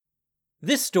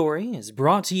This story is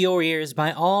brought to your ears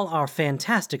by all our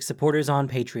fantastic supporters on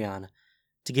Patreon.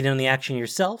 To get in on the action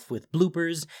yourself with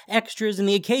bloopers, extras, and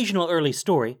the occasional early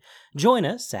story, join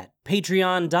us at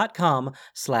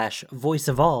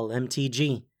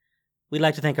patreon.com/voiceofallmtg. We'd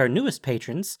like to thank our newest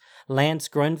patrons, Lance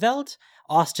Grunfeld,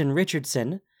 Austin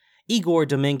Richardson, Igor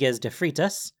Dominguez de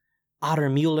Fritas, Otter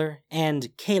Mueller,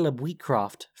 and Caleb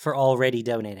Wheatcroft for already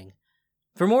donating.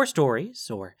 For more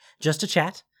stories, or just to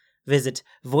chat, visit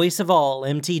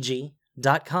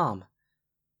voiceofallmtg.com.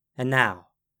 And now,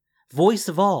 Voice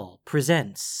of All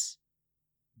presents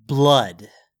Blood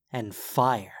and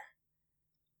Fire,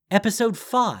 Episode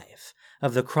 5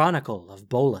 of the Chronicle of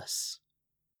Bolas.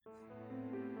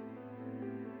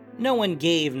 No one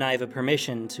gave Niva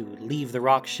permission to leave the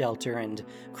rock shelter and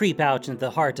creep out into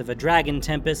the heart of a dragon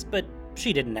tempest, but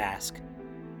she didn't ask.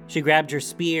 She grabbed her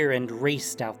spear and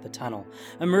raced out the tunnel,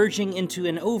 emerging into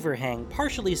an overhang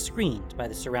partially screened by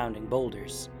the surrounding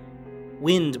boulders.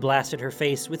 Wind blasted her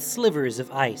face with slivers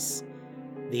of ice.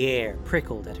 The air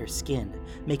prickled at her skin,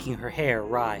 making her hair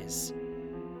rise.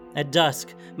 At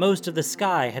dusk, most of the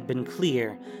sky had been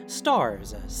clear,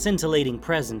 stars a scintillating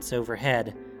presence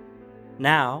overhead.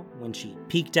 Now, when she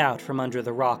peeked out from under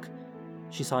the rock,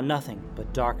 she saw nothing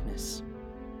but darkness.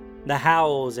 The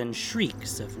howls and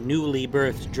shrieks of newly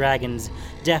birthed dragons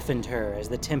deafened her as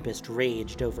the tempest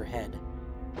raged overhead.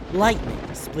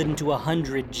 Lightning split into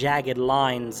 100 jagged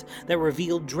lines that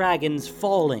revealed dragons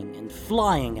falling and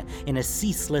flying in a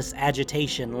ceaseless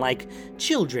agitation like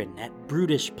children at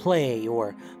brutish play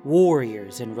or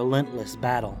warriors in relentless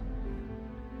battle.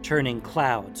 Turning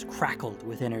clouds crackled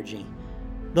with energy.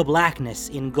 The blackness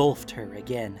engulfed her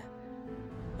again.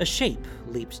 A shape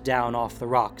leaped down off the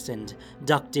rocks and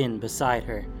ducked in beside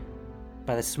her.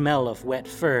 By the smell of wet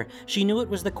fur, she knew it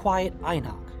was the quiet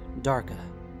Einok, Darka.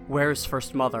 Where's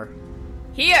First Mother?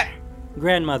 Here!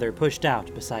 Grandmother pushed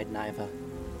out beside Niva.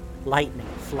 Lightning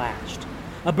flashed.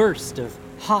 A burst of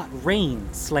hot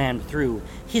rain slammed through,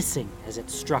 hissing as it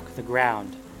struck the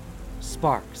ground.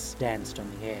 Sparks danced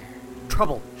on the air.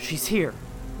 Trouble, she's here.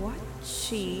 What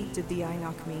she did the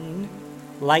Einok mean?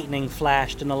 Lightning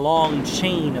flashed in a long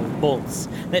chain of bolts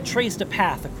that traced a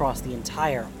path across the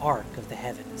entire arc of the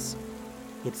heavens.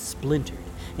 It splintered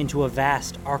into a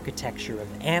vast architecture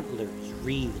of antlers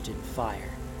wreathed in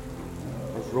fire.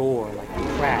 A roar like the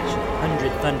crash of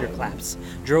 100 thunderclaps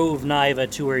drove Niva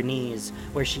to her knees,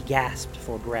 where she gasped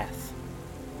for breath.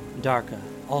 Darka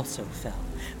also fell,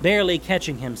 barely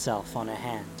catching himself on a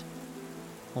hand.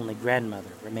 Only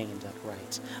Grandmother remained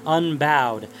upright,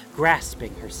 unbowed,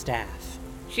 grasping her staff.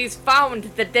 She's found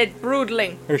the dead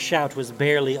broodling! Her shout was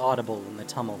barely audible in the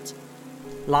tumult.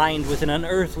 Lined with an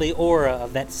unearthly aura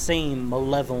of that same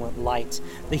malevolent light,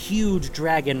 the huge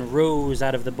dragon rose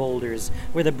out of the boulders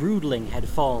where the broodling had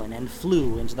fallen and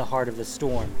flew into the heart of the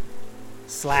storm.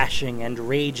 Slashing and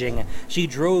raging, she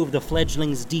drove the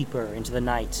fledglings deeper into the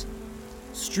night.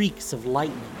 Streaks of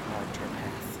lightning marked her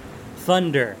path.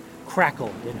 Thunder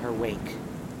crackled in her wake.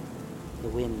 The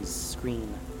wind's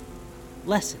scream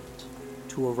lessened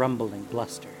to a rumbling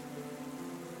bluster.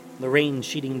 The rain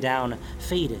sheeting down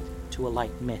faded to a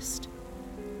light mist.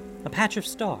 A patch of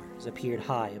stars appeared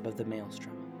high above the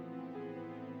maelstrom.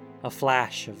 A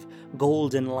flash of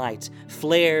golden light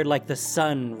flared like the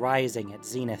sun rising at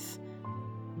zenith,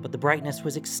 but the brightness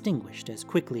was extinguished as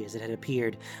quickly as it had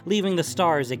appeared, leaving the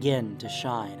stars again to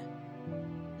shine.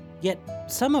 Yet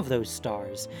some of those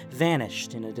stars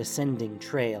vanished in a descending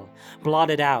trail,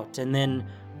 blotted out and then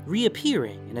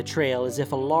reappearing in a trail as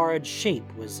if a large shape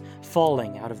was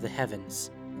falling out of the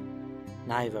heavens.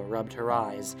 Niva rubbed her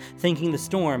eyes, thinking the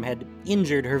storm had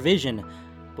injured her vision,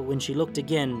 but when she looked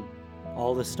again,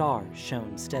 all the stars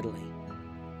shone steadily.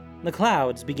 The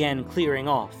clouds began clearing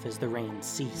off as the rain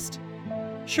ceased.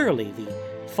 Surely the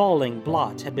falling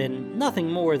blot had been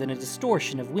nothing more than a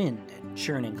distortion of wind and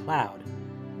churning cloud.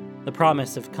 The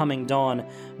promise of coming dawn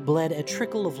bled a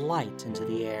trickle of light into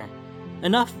the air,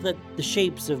 enough that the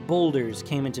shapes of boulders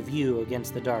came into view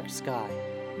against the dark sky.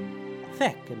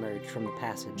 Feck emerged from the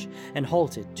passage and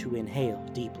halted to inhale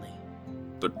deeply.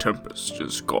 The tempest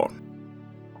is gone.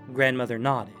 Grandmother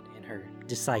nodded in her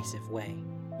decisive way.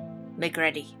 Make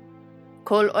ready.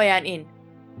 Call Oyan in.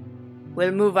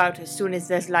 We'll move out as soon as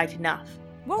there's light enough.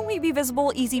 Won't we be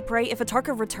visible, easy prey, if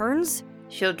Atarka returns?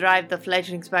 She'll drive the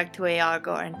fledglings back to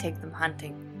Eargor and take them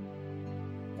hunting.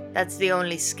 That's the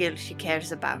only skill she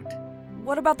cares about.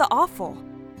 What about the offal?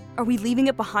 Are we leaving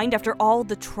it behind after all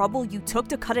the trouble you took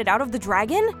to cut it out of the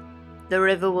dragon? The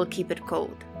river will keep it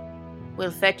cold. We'll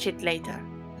fetch it later.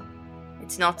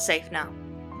 It's not safe now.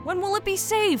 When will it be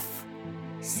safe?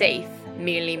 Safe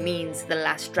merely means the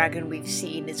last dragon we've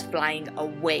seen is flying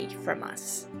away from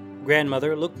us.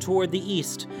 Grandmother looked toward the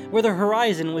east, where the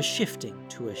horizon was shifting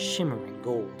to a shimmering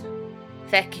gold.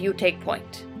 Thek, you take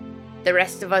point. The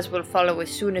rest of us will follow as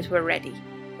soon as we're ready.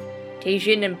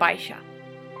 Teijin and Baisha,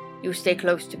 you stay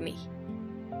close to me.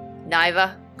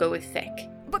 Naiva, go with Thek.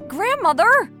 But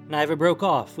Grandmother! Naiva broke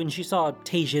off when she saw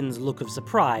Teijin's look of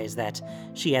surprise that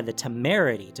she had the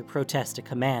temerity to protest a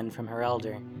command from her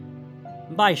elder.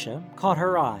 Baisha caught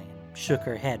her eye and shook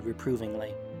her head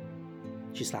reprovingly.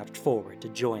 She slouched forward to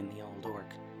join the old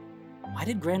orc. Why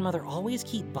did Grandmother always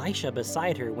keep Baisha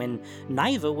beside her when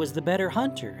Naiva was the better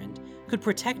hunter and could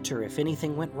protect her if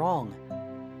anything went wrong?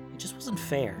 It just wasn't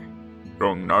fair.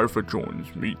 Young Naiva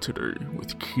joins me today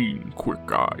with keen,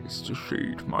 quick eyes to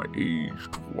shade my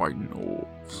aged white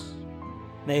orbs.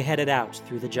 They headed out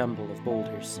through the jumble of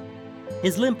boulders.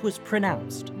 His limp was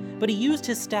pronounced, but he used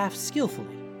his staff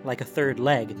skillfully, like a third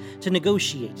leg, to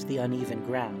negotiate the uneven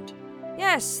ground.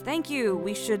 Yes, thank you.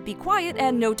 We should be quiet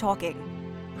and no talking.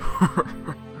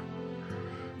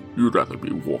 You'd rather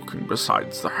be walking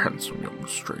beside the handsome young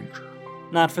stranger.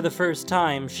 Not for the first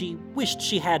time, she wished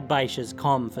she had Baisha's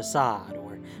calm facade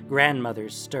or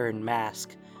Grandmother's stern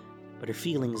mask, but her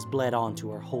feelings bled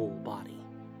onto her whole body.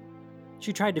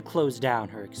 She tried to close down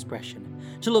her expression,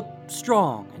 to look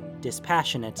strong and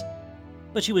dispassionate,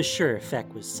 but she was sure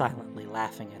Thek was silently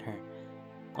laughing at her,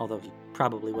 although he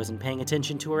probably wasn't paying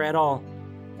attention to her at all.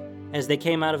 As they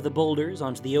came out of the boulders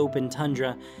onto the open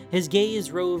tundra, his gaze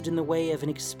roved in the way of an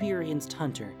experienced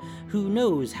hunter who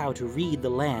knows how to read the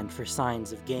land for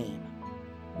signs of game.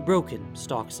 Broken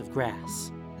stalks of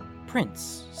grass,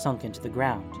 prints sunk into the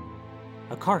ground,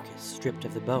 a carcass stripped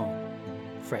of the bone,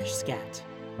 fresh scat.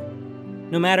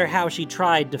 No matter how she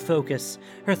tried to focus,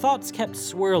 her thoughts kept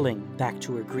swirling back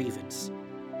to her grievance.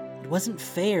 It wasn't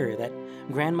fair that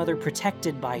Grandmother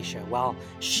protected Baisha while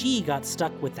she got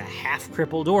stuck with the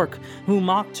half-crippled orc who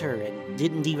mocked her and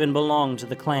didn't even belong to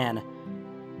the clan.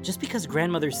 Just because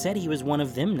Grandmother said he was one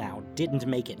of them now didn't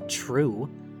make it true.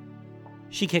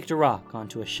 She kicked a rock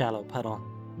onto a shallow puddle.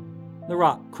 The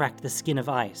rock cracked the skin of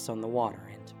ice on the water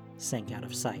and sank out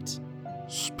of sight.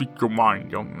 Speak your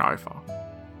mind, young Naiva.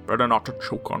 Better not to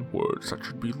choke on words that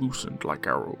should be loosened like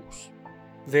arrows.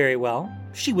 Very well.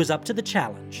 She was up to the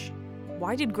challenge.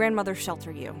 Why did Grandmother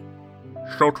shelter you?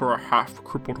 Shelter a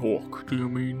half-crippled orc, do you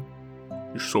mean?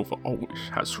 Yasova always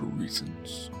has her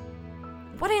reasons.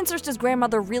 What answers does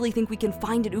Grandmother really think we can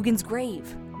find at Ugin's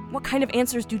grave? What kind of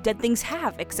answers do dead things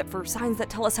have, except for signs that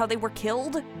tell us how they were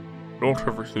killed? Not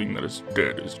everything that is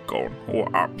dead is gone or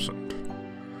absent.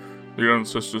 The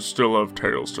ancestors still have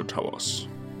tales to tell us.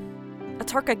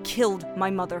 Atarka killed my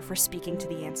mother for speaking to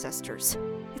the ancestors.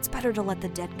 It's better to let the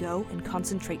dead go and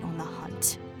concentrate on the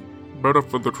hunt. Better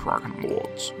for the Dragon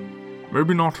Lords.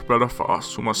 Maybe not better for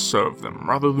us who must serve them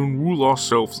rather than rule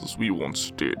ourselves as we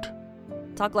once did.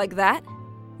 Talk like that?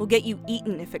 We'll get you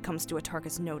eaten if it comes to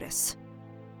Atarka's notice.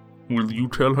 Will you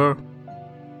tell her?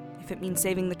 If it means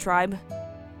saving the tribe,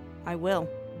 I will.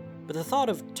 But the thought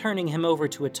of turning him over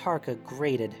to Atarka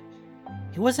grated.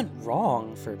 He wasn't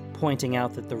wrong for pointing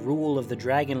out that the rule of the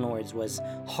Dragon Lords was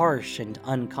harsh and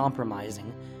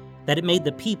uncompromising, that it made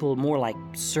the people more like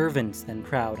servants than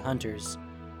proud hunters.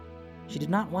 She did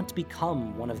not want to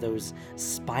become one of those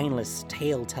spineless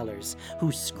tale-tellers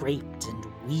who scraped and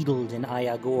wheedled in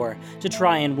Ayagor to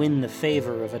try and win the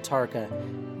favor of Atarka,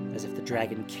 as if the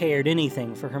dragon cared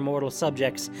anything for her mortal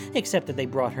subjects except that they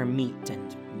brought her meat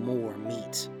and more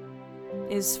meat.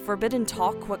 Is forbidden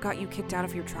talk what got you kicked out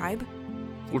of your tribe?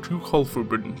 What you call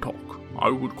forbidden talk, I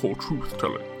would call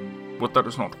truth-telling, but that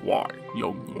is not why,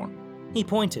 young one. He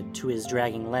pointed to his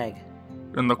dragging leg.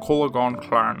 In the Kolagon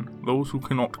clan, those who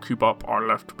cannot keep up are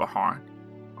left behind.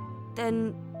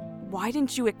 Then why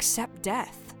didn't you accept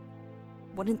death?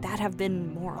 Wouldn't that have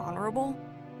been more honorable?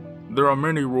 There are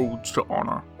many roads to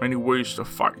honor, many ways to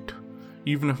fight,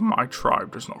 even if my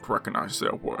tribe does not recognize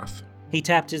their worth. He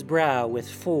tapped his brow with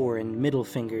fore and middle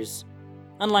fingers.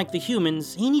 Unlike the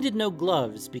humans, he needed no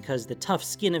gloves because the tough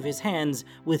skin of his hands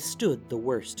withstood the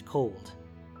worst cold.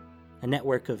 A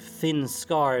network of thin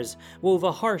scars wove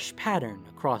a harsh pattern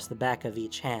across the back of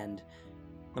each hand,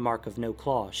 the mark of no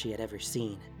claw she had ever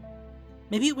seen.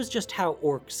 Maybe it was just how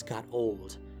orcs got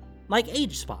old, like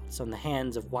age spots on the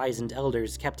hands of wizened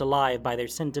elders kept alive by their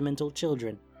sentimental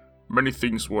children. Many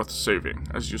things worth saving,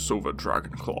 as Yasova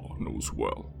Dragonclaw knows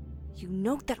well. You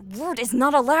know that word is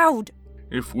not allowed!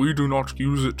 If we do not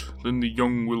use it, then the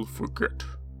young will forget.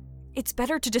 It's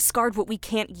better to discard what we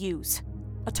can't use.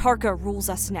 Atarka rules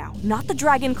us now, not the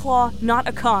Dragonclaw, not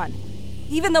Akan.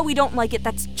 Even though we don't like it,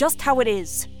 that's just how it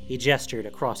is. He gestured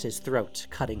across his throat,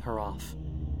 cutting her off.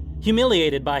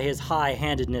 Humiliated by his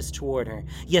high-handedness toward her,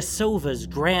 Yasova's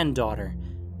granddaughter,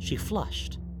 she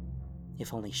flushed.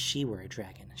 If only she were a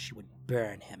dragon, she would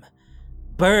burn him.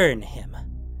 Burn him!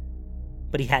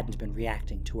 But he hadn't been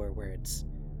reacting to her words.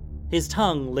 His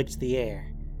tongue licked the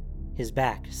air. His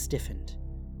back stiffened.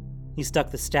 He stuck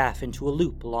the staff into a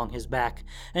loop along his back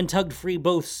and tugged free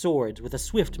both swords with a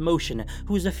swift motion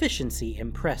whose efficiency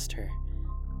impressed her.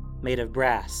 Made of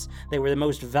brass, they were the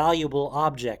most valuable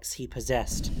objects he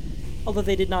possessed, although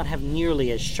they did not have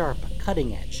nearly as sharp a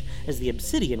cutting edge as the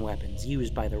obsidian weapons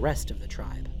used by the rest of the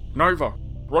tribe. Niva,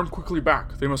 run quickly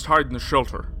back. They must hide in the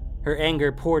shelter. Her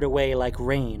anger poured away like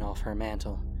rain off her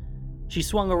mantle. She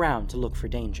swung around to look for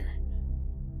danger.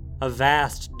 A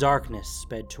vast darkness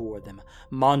sped toward them,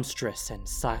 monstrous and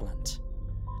silent.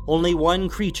 Only one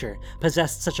creature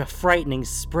possessed such a frightening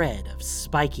spread of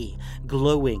spiky,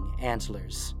 glowing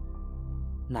antlers.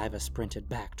 Niva sprinted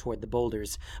back toward the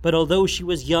boulders, but although she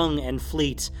was young and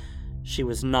fleet, she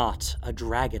was not a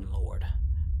dragon lord.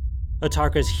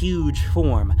 Atarka's huge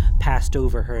form passed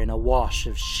over her in a wash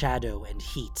of shadow and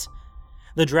heat.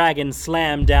 The dragon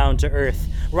slammed down to earth,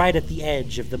 right at the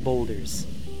edge of the boulders.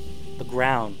 The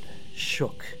ground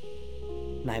shook.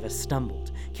 Niva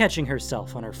stumbled, catching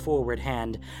herself on her forward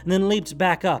hand, and then leaped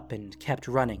back up and kept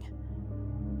running.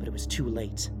 But it was too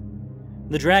late.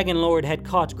 The Dragon Lord had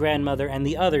caught Grandmother and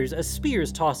the others a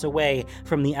spear's toss away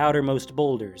from the outermost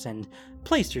boulders and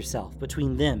placed herself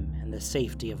between them and the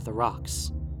safety of the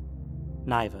rocks.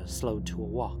 Niva slowed to a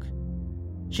walk.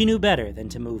 She knew better than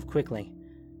to move quickly.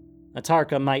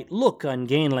 Atarka might look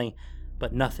ungainly,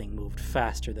 but nothing moved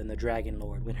faster than the Dragon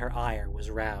Lord when her ire was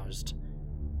roused.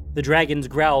 The dragon's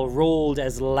growl rolled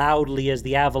as loudly as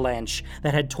the avalanche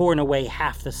that had torn away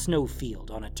half the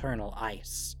snowfield on eternal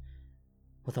ice.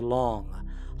 With a long,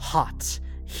 hot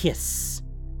hiss,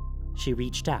 she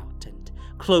reached out and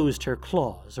closed her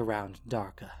claws around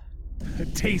Darka. A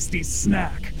tasty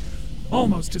snack.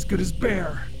 Almost as good as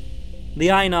bear. The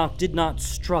Einok did not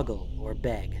struggle or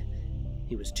beg.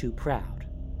 He was too proud,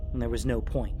 and there was no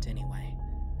point anyway.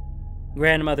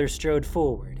 Grandmother strode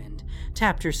forward and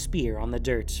tapped her spear on the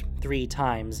dirt 3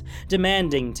 times,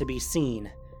 demanding to be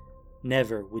seen.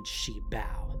 Never would she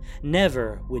bow.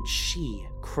 Never would she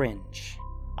cringe.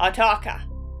 Atarka,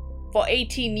 for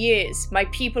 18 years, my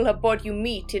people have brought you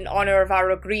meat in honor of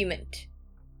our agreement.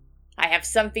 I have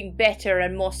something better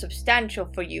and more substantial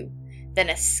for you than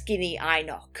a skinny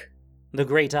Einok. The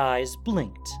great eyes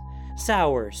blinked.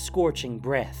 Sour, scorching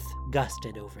breath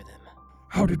gusted over them.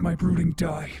 How did my brooding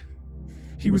die?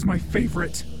 He was my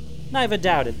favorite. Niva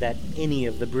doubted that any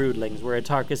of the broodlings were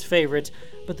Atarka's favorite,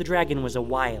 but the dragon was a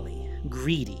wily,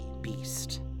 greedy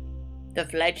beast. The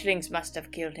fledglings must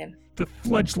have killed him. The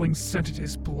fledglings scented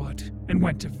his blood and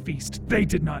went to feast. They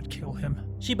did not kill him.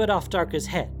 She bit off Darka's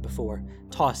head before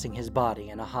tossing his body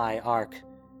in a high arc.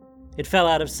 It fell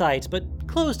out of sight, but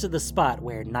close to the spot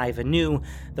where Niva knew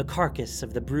the carcass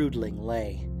of the broodling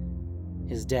lay.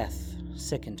 His death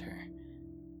sickened her.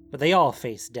 But they all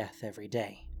face death every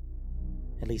day.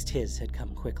 At least his had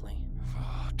come quickly.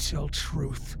 Tell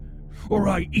truth, or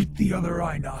I eat the other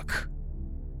Einok.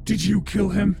 Did you kill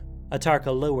him?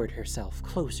 Atarka lowered herself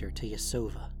closer to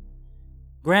Yasova.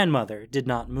 Grandmother did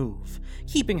not move,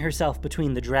 keeping herself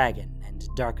between the dragon and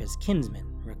Darka's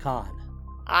kinsman, Rakan.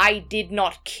 I did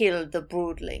not kill the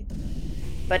broodling.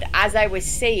 But as I was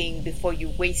saying before you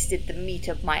wasted the meat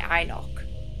of my Einok,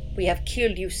 we have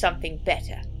killed you something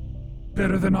better.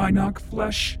 Better than Einok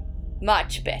flesh?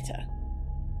 Much better.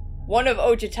 One of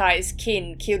Ojutai's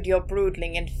kin killed your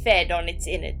broodling and fed on its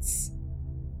innards.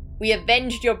 We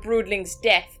avenged your broodling's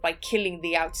death by killing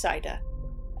the outsider.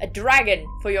 A dragon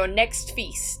for your next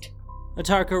feast.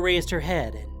 Atarka raised her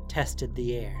head and tested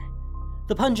the air.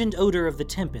 The pungent odor of the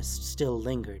tempest still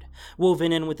lingered,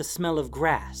 woven in with the smell of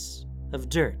grass, of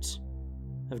dirt,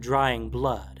 of drying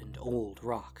blood and old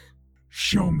rock.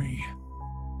 Show me.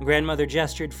 Grandmother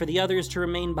gestured for the others to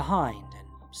remain behind and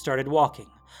started walking,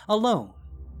 alone,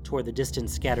 toward the distant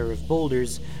scatter of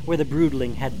boulders where the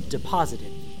broodling had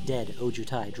deposited the dead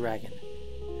Ojutai dragon.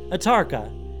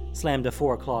 Atarka slammed a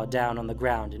foreclaw down on the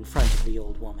ground in front of the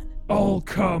old woman. All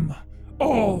come.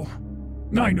 All.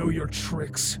 I know your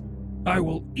tricks. I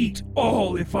will eat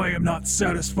all if I am not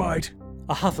satisfied.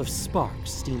 A huff of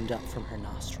sparks steamed up from her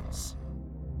nostrils.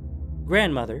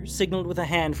 Grandmother signaled with a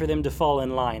hand for them to fall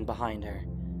in line behind her.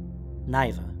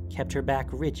 Niva kept her back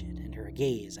rigid and her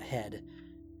gaze ahead.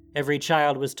 Every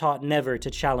child was taught never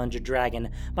to challenge a dragon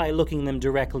by looking them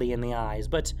directly in the eyes,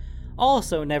 but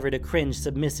also never to cringe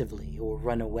submissively or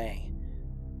run away.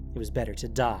 It was better to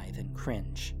die than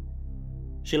cringe.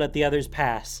 She let the others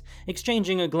pass,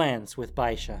 exchanging a glance with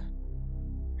Baisha.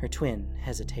 Her twin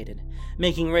hesitated,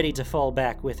 making ready to fall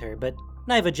back with her, but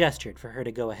Niva gestured for her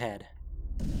to go ahead.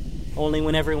 Only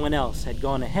when everyone else had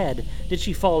gone ahead did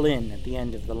she fall in at the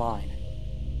end of the line.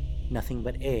 Nothing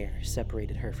but air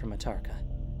separated her from Atarka.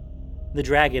 The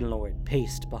Dragon Lord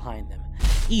paced behind them,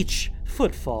 each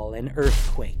footfall an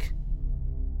earthquake.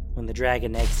 When the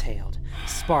dragon exhaled,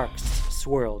 sparks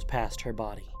swirled past her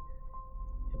body.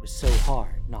 It was so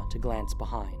hard not to glance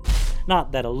behind,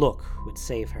 not that a look would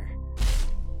save her.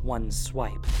 One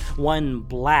swipe, one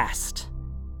blast,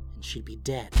 and she'd be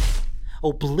dead,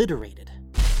 obliterated.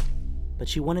 But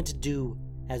she wanted to do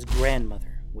as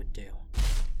grandmother would do.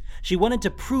 She wanted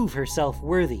to prove herself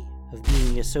worthy of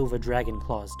being Yasova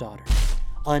Dragonclaw's daughter,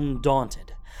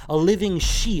 undaunted, a living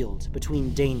shield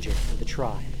between danger and the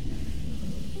tribe.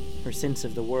 Her sense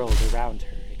of the world around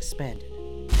her expanded.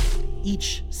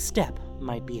 Each step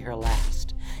might be her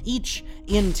last, each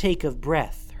intake of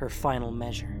breath her final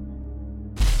measure,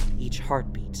 each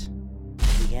heartbeat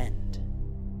the end.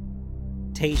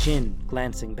 Tae-Jin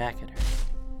glancing back at her,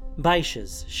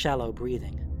 Baisha's shallow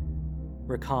breathing,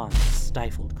 Rakan's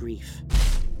stifled grief.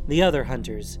 The other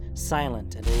hunters,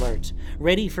 silent and alert,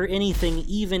 ready for anything,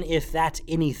 even if that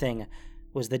anything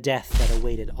was the death that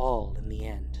awaited all in the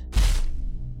end.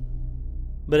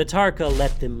 But Atarka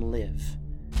let them live.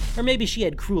 Or maybe she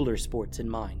had crueler sports in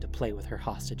mind to play with her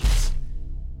hostages.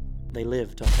 They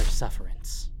lived on her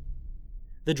sufferance.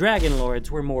 The Dragon Lords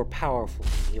were more powerful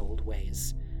in the old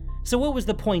ways. So what was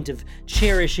the point of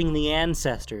cherishing the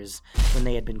ancestors when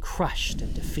they had been crushed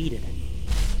and defeated?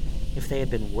 If they had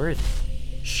been worthy,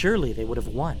 surely they would have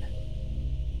won.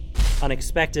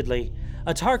 Unexpectedly,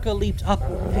 Atarka leaped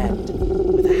upward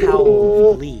and, with a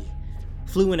howl of glee,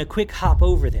 flew in a quick hop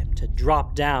over them to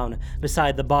drop down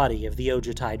beside the body of the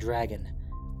Ojutai dragon.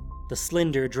 The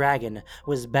slender dragon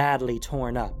was badly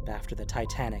torn up after the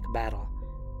titanic battle,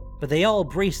 but they all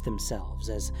braced themselves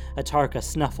as Atarka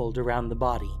snuffled around the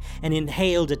body and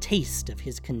inhaled a taste of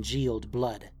his congealed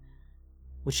blood.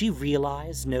 Would she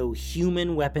realize no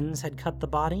human weapons had cut the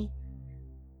body?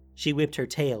 She whipped her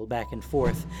tail back and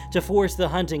forth to force the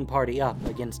hunting party up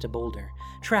against a boulder,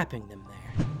 trapping them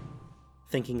there.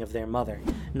 Thinking of their mother,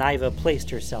 Niva placed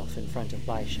herself in front of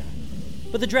Baisha.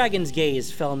 But the dragon's gaze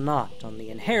fell not on the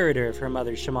inheritor of her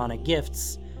mother's shamanic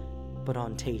gifts, but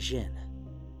on Tae-Jin.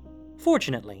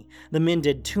 Fortunately, the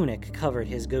mended tunic covered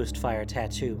his Ghostfire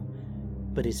tattoo,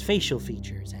 but his facial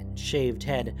features and shaved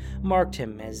head marked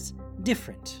him as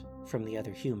different from the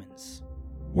other humans.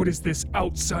 What is this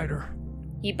outsider?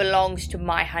 He belongs to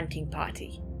my hunting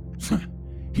party.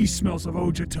 He smells of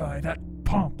Ojutai, that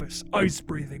pompous,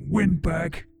 ice-breathing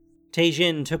windbag.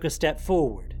 Tae-Jin took a step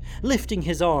forward, lifting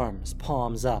his arms,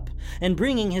 palms up, and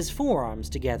bringing his forearms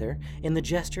together in the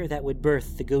gesture that would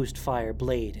birth the Ghostfire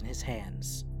blade in his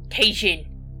hands. Tae-Jin,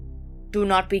 do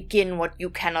not begin what you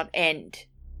cannot end.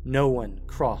 No one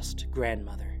crossed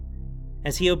grandmother.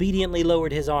 As he obediently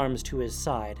lowered his arms to his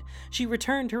side, she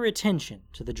returned her attention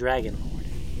to the Dragon Lord.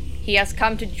 He has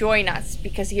come to join us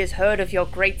because he has heard of your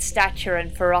great stature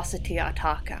and ferocity,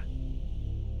 Atarka.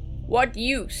 What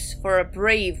use for a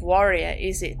brave warrior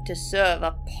is it to serve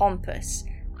a pompous,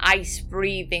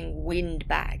 ice-breathing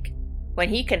windbag when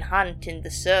he can hunt in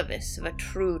the service of a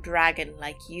true dragon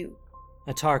like you?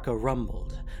 Atarka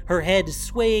rumbled, her head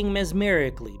swaying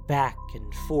mesmerically back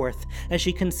and forth as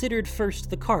she considered first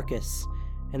the carcass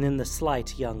and then the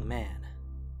slight young man.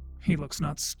 He looks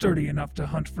not sturdy enough to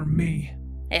hunt for me.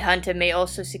 A hunter may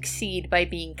also succeed by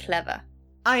being clever.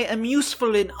 I am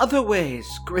useful in other ways,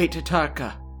 great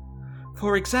Atarka.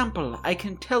 For example, I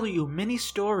can tell you many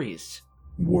stories.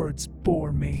 Words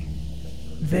bore me.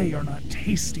 They are not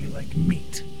tasty like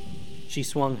meat. She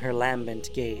swung her lambent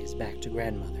gaze back to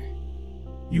grandmother.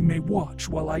 You may watch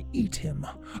while I eat him,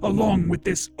 along with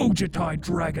this Ojutai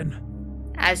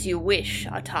dragon. As you wish,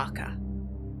 Atarka.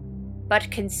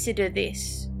 But consider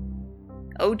this.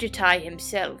 Ojutai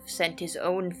himself sent his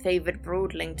own favored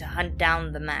broodling to hunt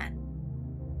down the man.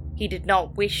 He did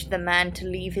not wish the man to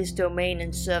leave his domain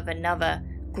and serve another,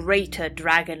 greater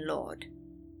Dragon Lord.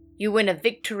 You win a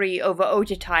victory over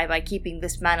Ojutai by keeping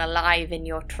this man alive in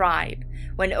your tribe,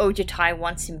 when Ojutai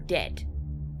wants him dead.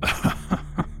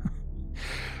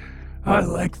 I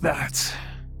like that.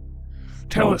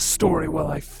 Tell a story while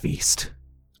I feast.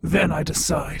 Then I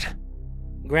decide.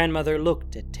 Grandmother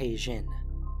looked at Tae-Jin.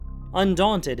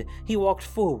 Undaunted, he walked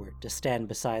forward to stand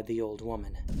beside the old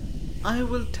woman. I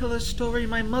will tell a story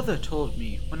my mother told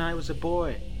me when I was a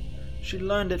boy. She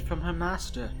learned it from her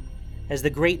master. As the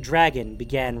great dragon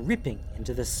began ripping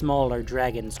into the smaller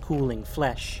dragon's cooling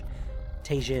flesh,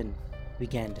 Tae-Jin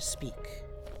began to speak.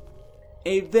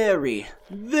 A very,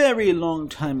 very long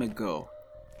time ago,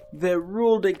 there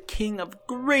ruled a king of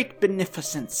great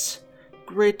beneficence,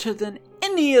 greater than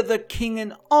any other king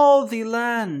in all the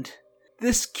land.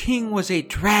 This king was a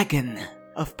dragon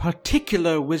of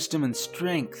particular wisdom and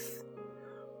strength.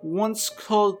 Once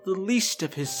called the least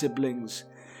of his siblings,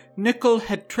 Nickel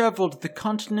had traveled the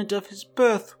continent of his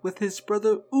birth with his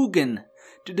brother Ugin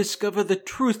to discover the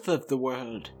truth of the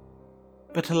world.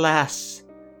 But alas,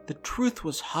 the truth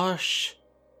was harsh.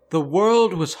 The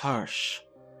world was harsh.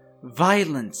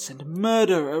 Violence and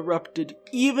murder erupted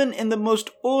even in the most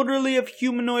orderly of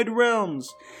humanoid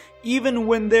realms, even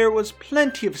when there was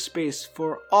plenty of space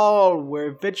for all,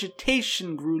 where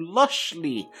vegetation grew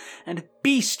lushly and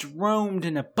beasts roamed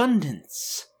in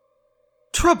abundance.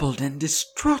 Troubled and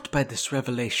distraught by this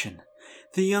revelation,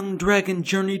 the young dragon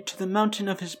journeyed to the mountain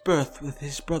of his birth with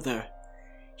his brother.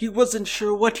 He wasn't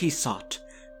sure what he sought,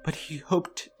 but he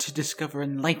hoped to discover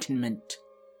enlightenment.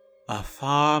 A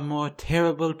far more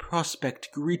terrible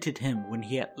prospect greeted him when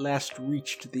he at last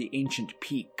reached the ancient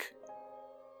peak.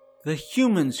 The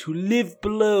humans who lived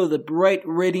below the bright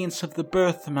radiance of the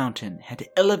Birth Mountain had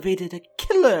elevated a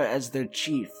killer as their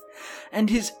chief, and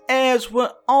his heirs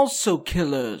were also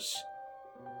killers.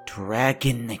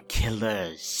 Dragon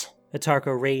killers.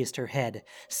 Atarka raised her head,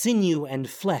 sinew and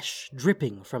flesh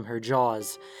dripping from her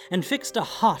jaws, and fixed a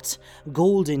hot,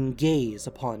 golden gaze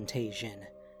upon Taejin.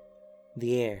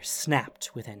 The air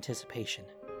snapped with anticipation.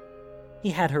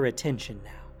 He had her attention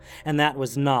now, and that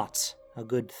was not a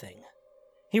good thing.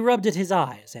 He rubbed at his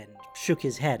eyes and shook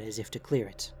his head as if to clear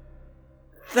it.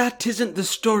 That isn't the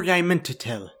story I meant to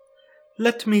tell.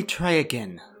 Let me try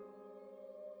again.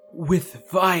 With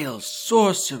vile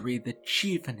sorcery, the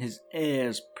chief and his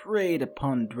heirs preyed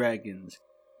upon dragons,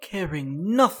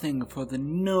 caring nothing for the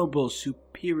noble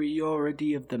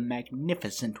superiority of the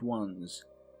magnificent ones.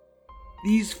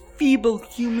 These feeble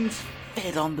humans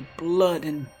fed on the blood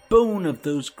and bone of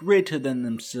those greater than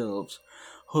themselves,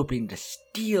 hoping to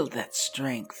steal that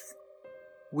strength.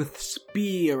 With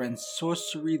spear and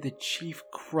sorcery, the chief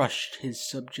crushed his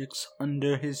subjects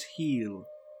under his heel.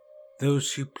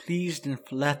 Those who pleased and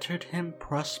flattered him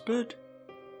prospered,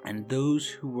 and those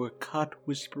who were caught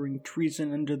whispering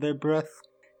treason under their breath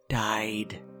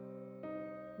died.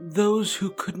 Those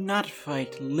who could not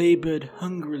fight labored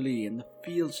hungrily in the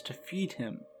fields to feed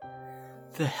him.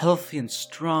 The healthy and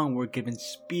strong were given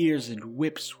spears and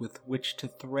whips with which to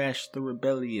thrash the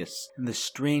rebellious and the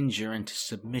stranger into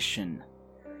submission.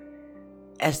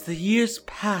 As the years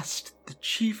passed, the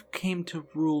chief came to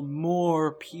rule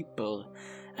more people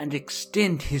and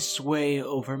extend his sway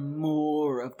over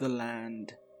more of the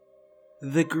land.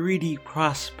 The greedy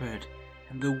prospered,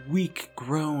 and the weak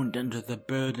groaned under the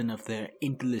burden of their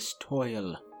endless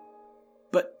toil.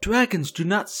 But dragons do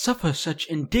not suffer such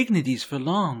indignities for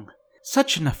long.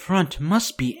 Such an affront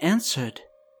must be answered.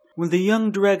 When the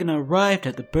young dragon arrived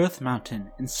at the Birth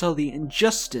Mountain and saw the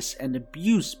injustice and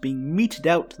abuse being meted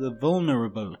out to the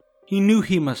vulnerable, he knew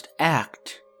he must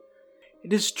act.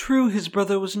 It is true his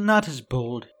brother was not as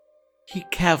bold. He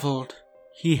cavilled,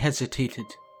 he hesitated.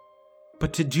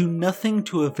 But to do nothing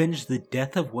to avenge the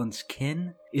death of one's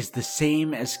kin is the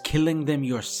same as killing them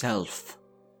yourself.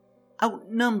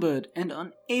 Outnumbered and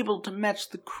unable to match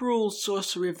the cruel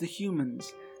sorcery of the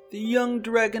humans, the young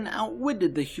dragon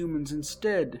outwitted the humans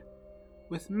instead.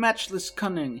 With matchless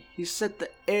cunning, he set the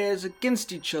heirs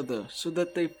against each other so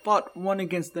that they fought one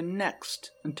against the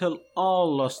next until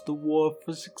all lost the war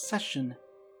for succession.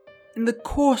 In the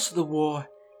course of the war,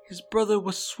 his brother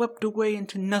was swept away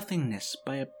into nothingness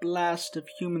by a blast of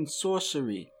human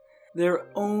sorcery, their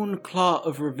own claw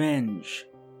of revenge.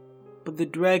 But the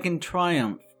dragon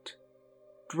triumphed.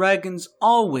 Dragons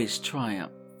always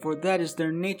triumph, for that is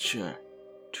their nature,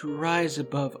 to rise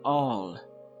above all.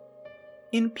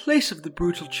 In place of the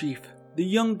brutal chief, the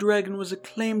young dragon was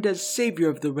acclaimed as savior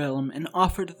of the realm and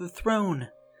offered the throne.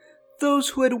 Those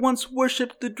who had once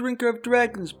worshipped the drinker of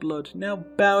dragon's blood now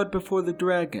bowed before the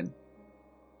dragon.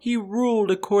 He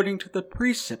ruled according to the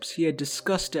precepts he had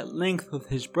discussed at length with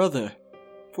his brother,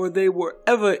 for they were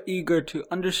ever eager to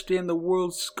understand the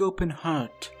world's scope and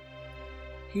heart.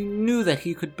 He knew that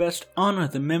he could best honor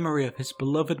the memory of his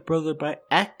beloved brother by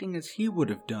acting as he would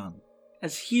have done,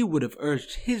 as he would have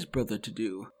urged his brother to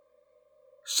do.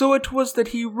 So it was that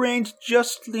he reigned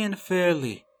justly and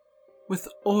fairly, with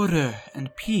order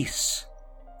and peace,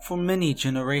 for many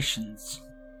generations.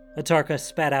 Atarka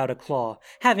spat out a claw,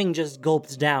 having just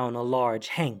gulped down a large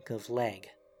hank of leg.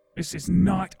 This is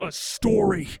not a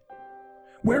story.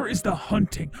 Where is the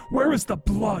hunting? Where is the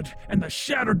blood and the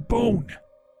shattered bone?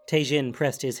 Taejin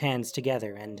pressed his hands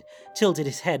together and tilted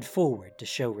his head forward to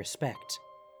show respect.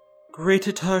 Great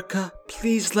Atarka,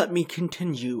 please let me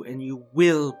continue and you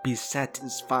will be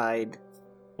satisfied.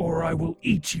 Or I will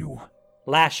eat you.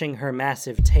 Lashing her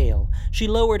massive tail, she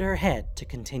lowered her head to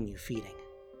continue feeding.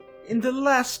 In the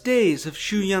last days of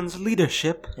Shu Yun's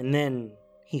leadership... And then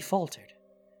he faltered.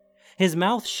 His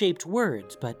mouth shaped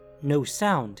words, but no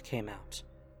sound came out.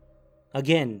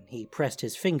 Again, he pressed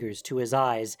his fingers to his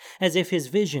eyes, as if his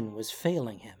vision was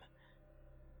failing him.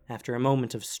 After a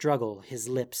moment of struggle, his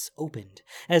lips opened,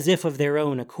 as if of their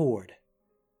own accord,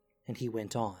 and he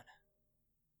went on.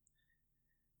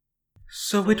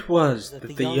 So it was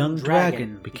that the young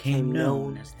dragon became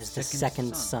known as the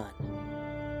second son.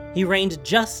 He reigned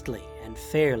justly and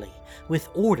fairly, with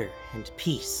order and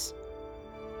peace.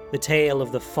 The tale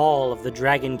of the fall of the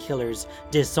Dragon Killer's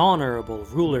dishonorable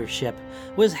rulership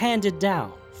was handed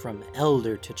down from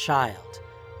elder to child,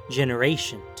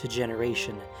 generation to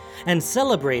generation, and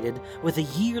celebrated with a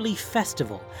yearly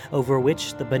festival over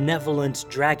which the benevolent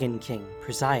Dragon King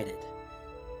presided.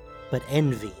 But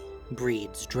envy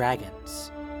breeds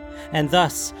dragons, and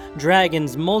thus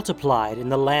dragons multiplied in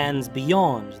the lands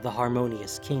beyond the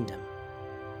Harmonious Kingdom.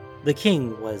 The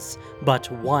king was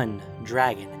but one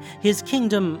dragon, his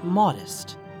kingdom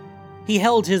modest. He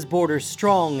held his borders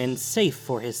strong and safe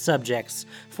for his subjects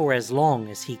for as long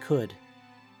as he could.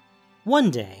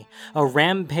 One day, a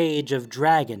rampage of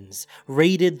dragons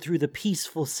raided through the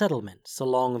peaceful settlements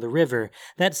along the river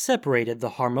that separated the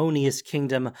Harmonious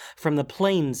Kingdom from the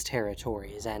Plains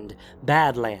territories and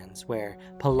Badlands where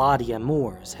Palladia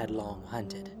Moors had long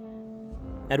hunted.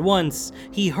 At once,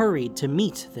 he hurried to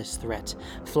meet this threat,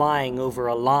 flying over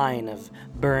a line of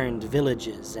burned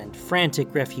villages and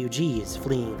frantic refugees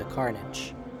fleeing the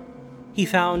carnage. He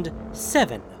found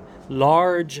 7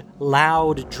 large,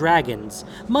 loud dragons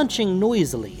munching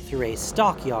noisily through a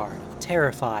stockyard of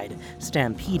terrified,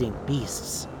 stampeding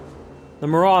beasts. The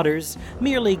marauders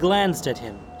merely glanced at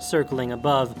him, circling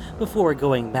above before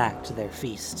going back to their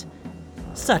feast.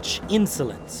 Such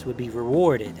insolence would be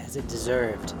rewarded as it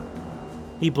deserved.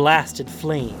 He blasted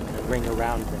flame in a ring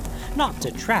around them, not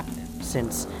to trap them,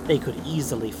 since they could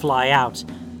easily fly out,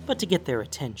 but to get their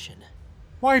attention.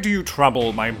 Why do you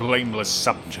trouble my blameless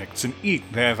subjects and eat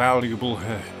their valuable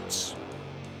herds?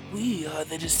 We are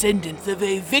the descendants of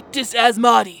a Victus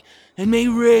Asmodi, and may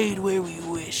raid where we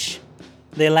wish.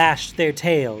 They lashed their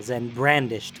tails and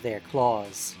brandished their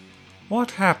claws. What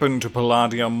happened to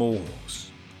Palladia Moors?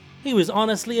 He was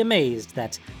honestly amazed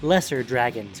that lesser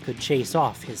dragons could chase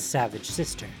off his savage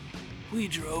sister. We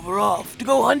drove her off to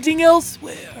go hunting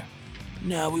elsewhere.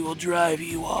 Now we will drive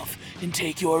you off and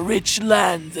take your rich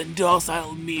lands and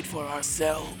docile meat for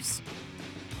ourselves.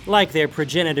 Like their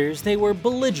progenitors, they were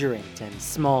belligerent and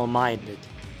small-minded.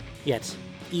 Yet,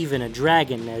 even a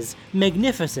dragon as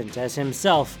magnificent as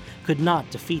himself could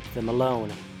not defeat them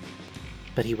alone.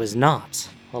 But he was not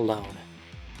alone.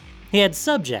 He had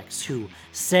subjects who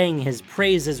sang his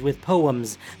praises with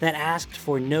poems that asked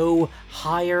for no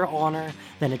higher honor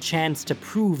than a chance to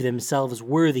prove themselves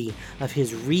worthy of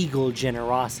his regal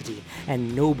generosity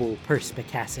and noble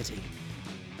perspicacity.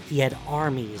 He had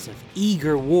armies of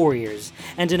eager warriors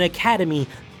and an academy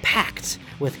packed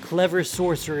with clever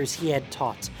sorcerers he had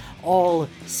taught, all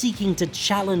seeking to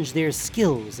challenge their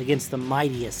skills against the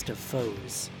mightiest of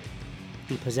foes.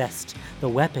 He possessed the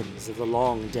weapons of the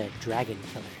long-dead dragon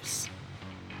killers.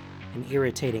 An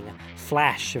irritating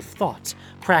flash of thought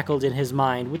crackled in his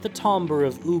mind with the timbre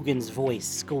of Ugin's voice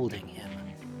scolding him.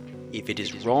 If it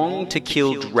is wrong to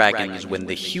kill dragons when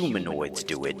the humanoids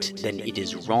do it, then it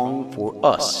is wrong for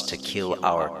us to kill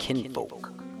our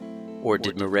kinfolk. Or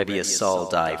did Marevia Sol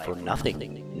die for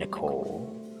nothing, Nicole?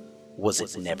 Was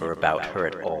it never about her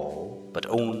at all, but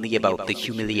only about the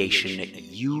humiliation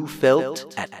you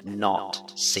felt at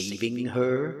not saving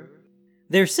her?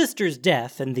 Their sister's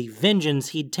death and the vengeance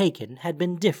he'd taken had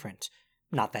been different.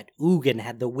 Not that Ugin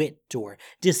had the wit or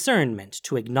discernment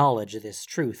to acknowledge this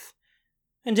truth.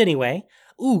 And anyway,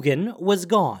 Ugin was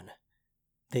gone.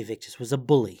 Vivictus was a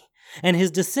bully, and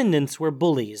his descendants were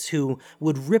bullies who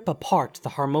would rip apart the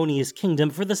Harmonious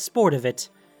Kingdom for the sport of it.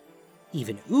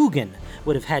 Even Ugin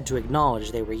would have had to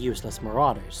acknowledge they were useless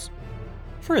marauders.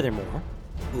 Furthermore,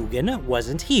 Ugin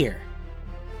wasn't here.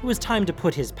 It was time to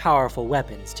put his powerful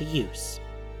weapons to use.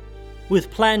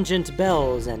 With plangent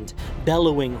bells and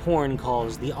bellowing horn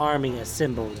calls, the army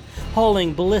assembled,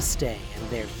 hauling ballistae and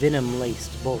their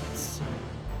venom-laced bolts.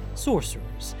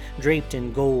 Sorcerers, draped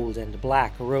in gold and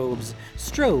black robes,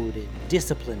 strode in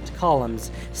disciplined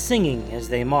columns, singing as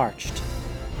they marched.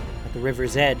 At the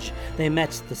river's edge, they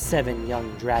met the 7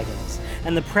 young dragons,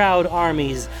 and the proud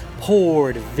armies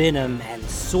poured venom and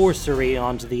sorcery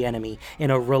onto the enemy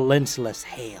in a relentless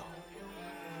hail.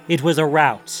 It was a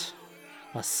rout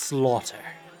a slaughter.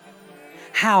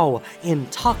 How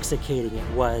intoxicating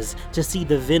it was to see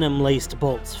the venom-laced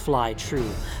bolts fly true,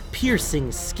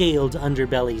 piercing scaled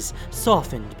underbellies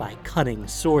softened by cunning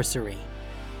sorcery.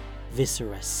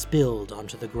 Viscera spilled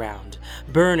onto the ground,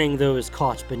 burning those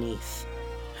caught beneath.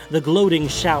 The gloating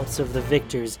shouts of the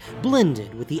victors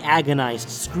blended with the agonized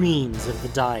screams of the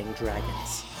dying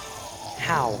dragons.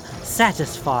 How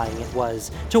satisfying it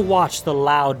was to watch the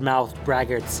loud-mouthed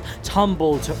braggarts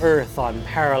tumble to earth on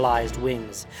paralyzed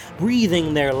wings,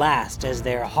 breathing their last as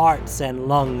their hearts and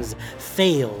lungs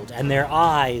failed and their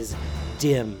eyes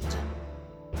dimmed.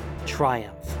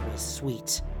 Triumph was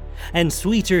sweet, and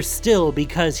sweeter still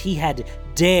because he had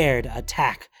dared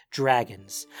attack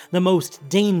dragons, the most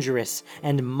dangerous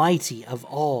and mighty of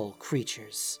all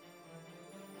creatures.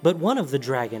 But one of the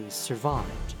dragons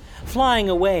survived, flying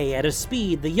away at a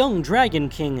speed the young Dragon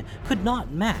King could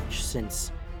not match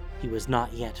since he was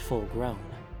not yet full grown.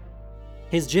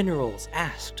 His generals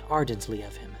asked ardently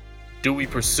of him, "Do we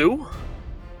pursue?"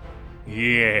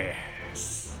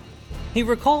 Yes. He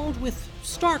recalled with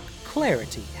stark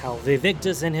clarity how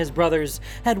Vivictus and his brothers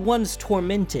had once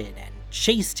tormented and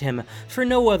chased him for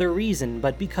no other reason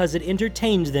but because it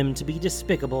entertained them to be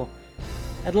despicable.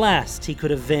 At last he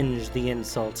could avenge the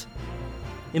insult.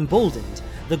 Emboldened,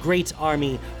 the great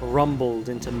army rumbled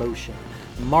into motion,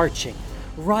 marching,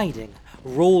 riding,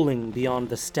 rolling beyond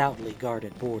the stoutly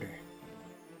guarded border.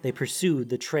 They pursued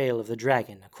the trail of the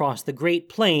dragon across the great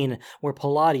plain where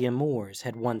Palladia Moors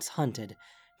had once hunted,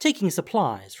 taking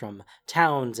supplies from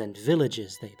towns and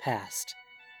villages they passed.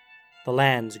 The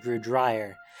lands grew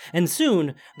drier, and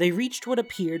soon they reached what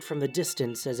appeared from the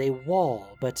distance as a wall,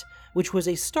 but which was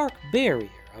a stark barrier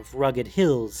of rugged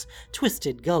hills,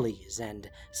 twisted gullies,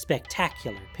 and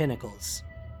spectacular pinnacles.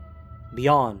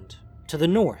 Beyond, to the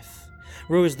north,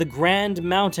 rose the grand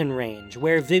mountain range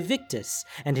where Vivictus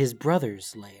and his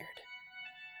brothers laired.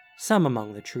 Some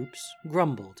among the troops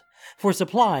grumbled, for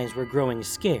supplies were growing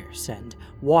scarce and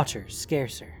water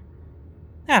scarcer.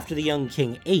 After the young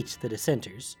king ate the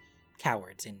dissenters,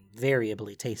 cowards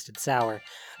invariably tasted sour,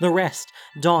 the rest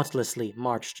dauntlessly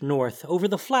marched north over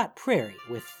the flat prairie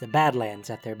with the Badlands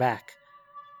at their back.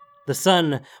 The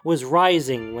sun was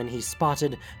rising when he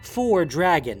spotted 4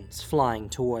 dragons flying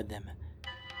toward them.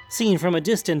 Seen from a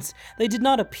distance, they did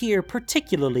not appear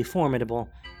particularly formidable,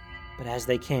 but as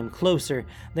they came closer,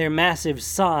 their massive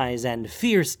size and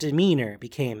fierce demeanor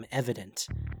became evident.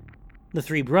 The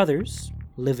 3 brothers,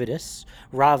 Lividus,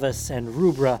 Ravus, and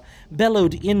Rubra,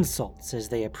 bellowed insults as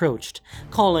they approached,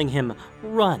 calling him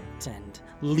runt and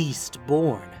least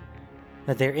born.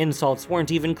 That their insults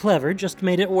weren't even clever just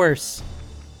made it worse.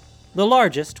 The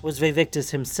largest was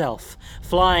Vivictus himself,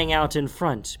 flying out in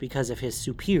front because of his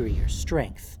superior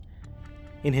strength.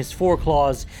 In his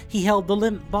foreclaws, he held the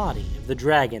limp body of the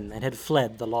dragon that had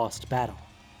fled the lost battle.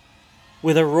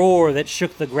 With a roar that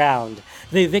shook the ground,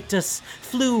 Vivictus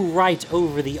flew right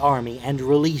over the army and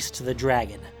released the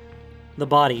dragon. The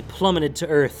body plummeted to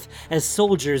earth as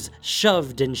soldiers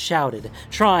shoved and shouted,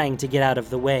 trying to get out of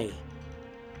the way.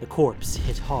 The corpse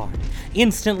hit hard,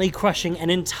 instantly crushing an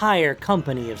entire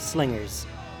company of slingers.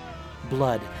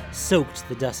 Blood soaked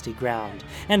the dusty ground,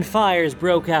 and fires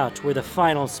broke out where the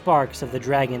final sparks of the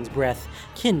dragon's breath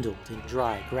kindled in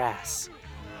dry grass.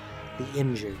 The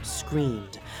injured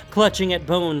screamed, clutching at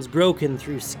bones broken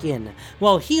through skin,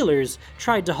 while healers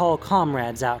tried to haul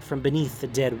comrades out from beneath the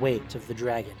dead weight of the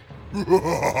dragon.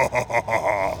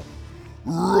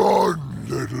 Run,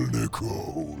 little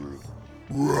Nicole.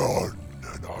 Run,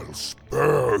 and I'll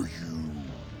spare you.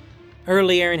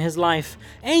 Earlier in his life,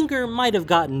 anger might have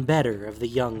gotten better of the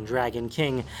young Dragon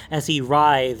King as he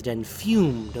writhed and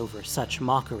fumed over such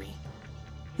mockery.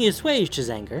 He assuaged his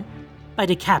anger by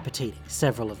decapitating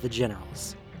several of the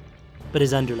generals. But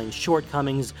his underling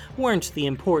shortcomings weren't the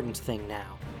important thing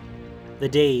now. The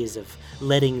days of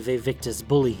letting Vivictus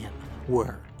bully him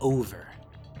were over.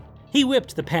 He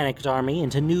whipped the panicked army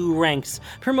into new ranks,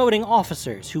 promoting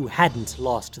officers who hadn't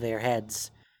lost their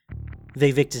heads.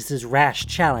 Vivictus's rash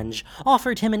challenge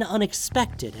offered him an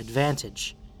unexpected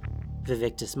advantage.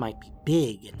 Vivictus might be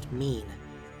big and mean,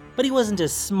 but he wasn't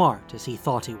as smart as he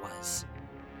thought he was.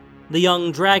 The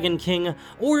young Dragon King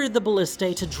ordered the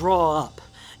ballistae to draw up,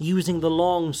 using the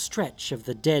long stretch of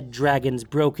the dead dragon's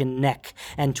broken neck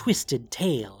and twisted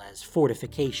tail as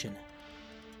fortification.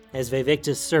 As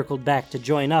Vivictus circled back to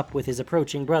join up with his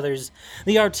approaching brothers,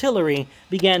 the artillery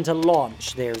began to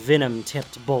launch their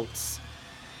venom-tipped bolts.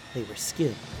 They were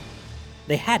skilled.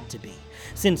 They had to be,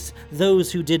 since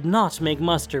those who did not make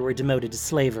muster were demoted to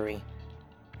slavery.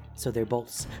 So their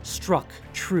bolts struck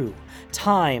true,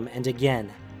 time and again.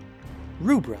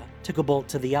 Rubra took a bolt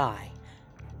to the eye.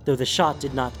 Though the shot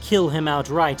did not kill him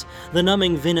outright, the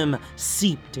numbing venom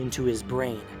seeped into his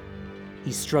brain.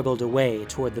 He struggled away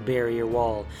toward the barrier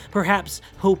wall, perhaps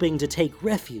hoping to take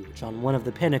refuge on one of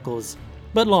the pinnacles,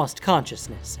 but lost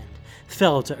consciousness and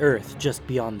fell to earth just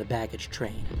beyond the baggage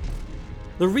train.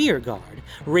 The rear guard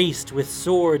raced with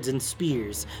swords and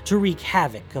spears to wreak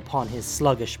havoc upon his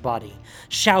sluggish body,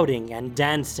 shouting and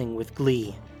dancing with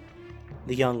glee.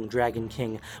 The young Dragon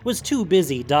King was too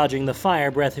busy dodging the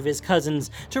fire breath of his cousins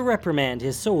to reprimand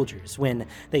his soldiers when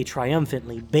they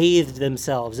triumphantly bathed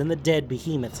themselves in the dead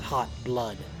behemoth's hot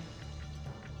blood.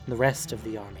 The rest of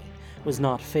the army was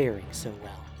not faring so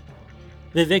well.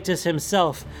 Vivictus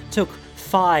himself took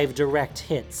 5 direct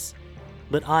hits,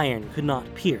 but iron could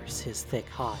not pierce his thick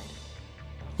hide.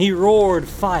 He roared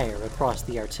fire across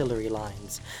the artillery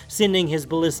lines, sending his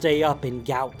ballistae up in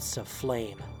gouts of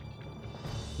flame.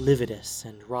 Lividus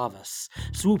and Ravus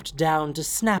swooped down to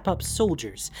snap up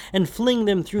soldiers and fling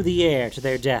them through the air to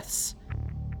their deaths.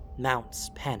 Mounts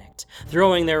panicked,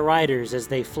 throwing their riders as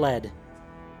they fled.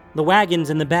 The wagons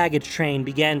in the baggage train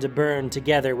began to burn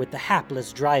together with the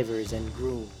hapless drivers and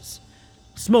grooms.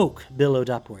 Smoke billowed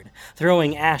upward,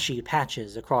 throwing ashy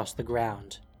patches across the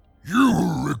ground. You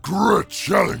will regret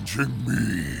challenging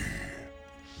me.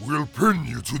 We'll pin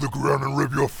you to the ground and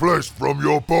rip your flesh from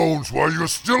your bones while you're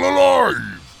still alive!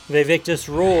 Vivictus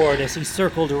roared as he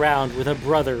circled around with a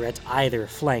brother at either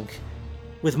flank.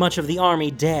 With much of the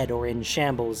army dead or in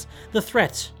shambles, the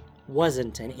threat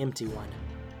wasn't an empty one.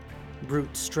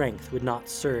 Brute strength would not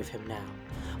serve him now.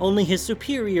 Only his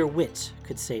superior wit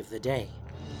could save the day.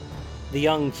 The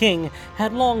young king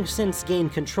had long since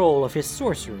gained control of his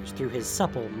sorcerers through his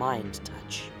supple mind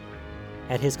touch.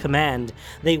 At his command,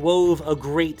 they wove a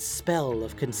great spell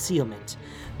of concealment,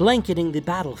 blanketing the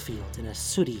battlefield in a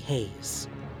sooty haze.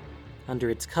 Under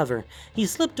its cover, he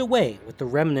slipped away with the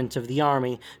remnant of the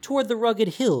army toward the rugged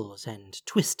hills and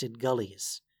twisted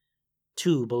gullies.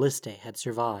 2 ballistae had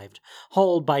survived,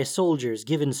 hauled by soldiers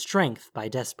given strength by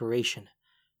desperation.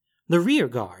 The rear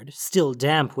guard, still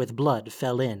damp with blood,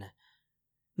 fell in.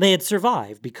 They had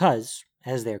survived because,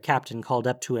 as their captain called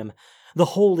up to him, the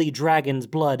holy dragon's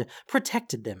blood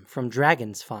protected them from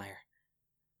dragon's fire.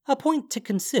 A point to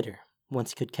consider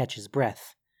once he could catch his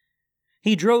breath.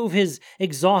 He drove his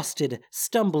exhausted,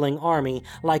 stumbling army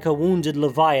like a wounded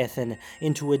leviathan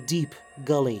into a deep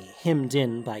gully hemmed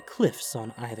in by cliffs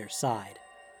on either side.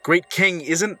 Great King,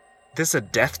 isn't this a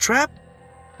death trap?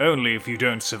 Only if you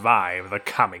don't survive the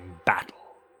coming battle.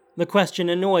 The question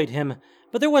annoyed him,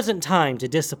 but there wasn't time to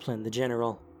discipline the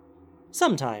general.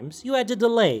 Sometimes you had to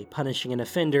delay punishing an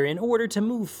offender in order to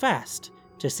move fast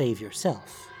to save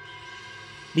yourself.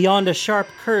 Beyond a sharp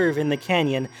curve in the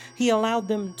canyon, he allowed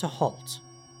them to halt.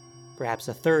 Perhaps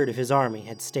a third of his army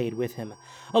had stayed with him,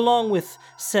 along with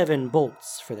 7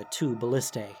 bolts for the 2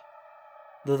 ballistae.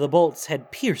 Though the bolts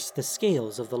had pierced the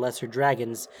scales of the lesser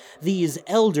dragons, these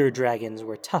elder dragons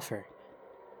were tougher.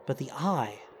 But the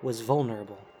eye was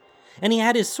vulnerable, and he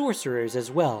had his sorcerers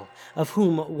as well, of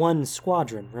whom 1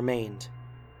 squadron remained.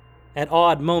 At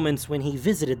odd moments when he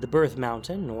visited the Birth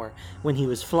Mountain, or when he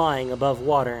was flying above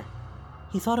water,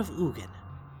 he thought of Ugin.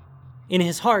 In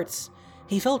his hearts,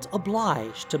 he felt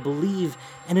obliged to believe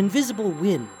an invisible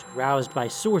wind roused by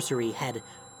sorcery had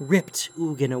ripped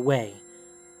Ugin away.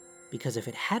 Because if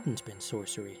it hadn't been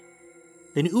sorcery,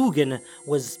 then Ugin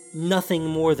was nothing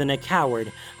more than a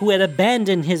coward who had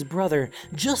abandoned his brother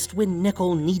just when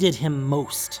Nickel needed him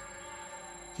most.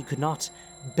 He could not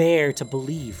bear to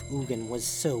believe Ugin was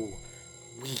so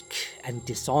weak and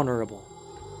dishonorable.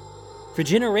 For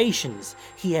generations,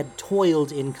 he had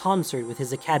toiled in concert with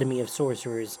his Academy of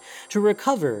Sorcerers to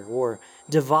recover or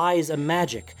devise a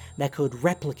magic that could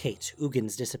replicate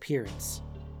Ugin's disappearance.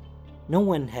 No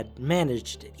one had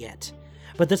managed it yet,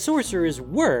 but the sorcerers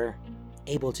were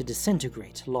able to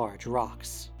disintegrate large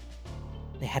rocks.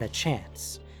 They had a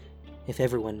chance, if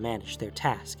everyone managed their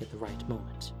task at the right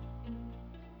moment.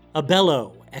 A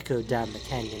bellow echoed down the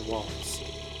canyon walls.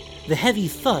 The heavy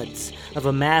thuds of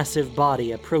a massive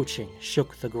body approaching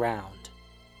shook the ground.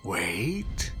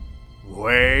 Wait.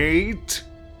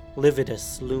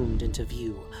 Lividus loomed into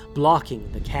view,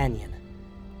 blocking the canyon.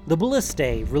 The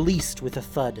ballistae released with a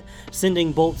thud,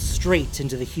 sending bolts straight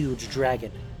into the huge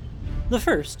dragon. The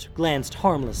first glanced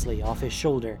harmlessly off his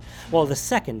shoulder, while the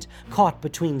second caught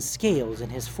between scales in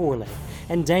his foreleg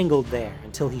and dangled there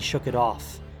until he shook it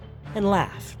off, and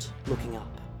laughed, looking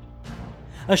up.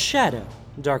 A shadow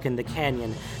darkened the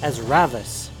canyon as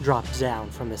Ravus dropped down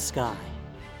from the sky.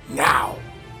 Now!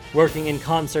 Working in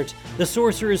concert, the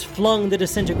sorcerers flung the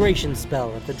disintegration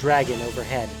spell at the dragon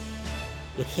overhead.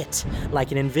 It hit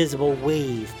like an invisible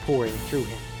wave pouring through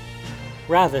him.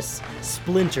 Ravus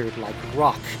splintered like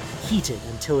rock, heated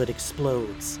until it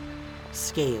explodes.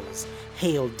 Scales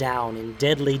hailed down in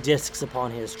deadly discs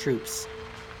upon his troops.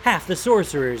 Half the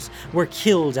sorcerers were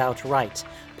killed outright,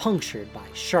 punctured by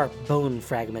sharp bone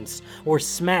fragments or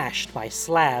smashed by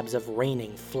slabs of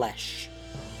raining flesh.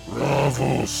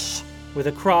 Ravus! With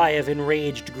a cry of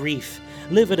enraged grief,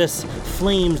 Lividus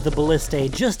flamed the ballistae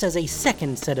just as a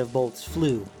second set of bolts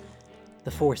flew. The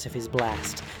force of his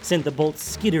blast sent the bolts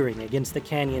skittering against the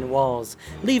canyon walls,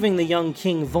 leaving the young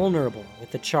king vulnerable with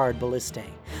the charred ballistae,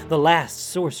 the last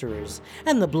sorcerers,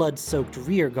 and the blood-soaked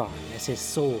rearguard as his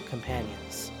sole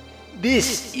companions.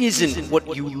 This isn't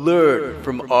what you learn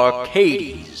from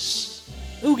Arcades.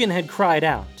 Ugin had cried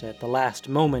out at the last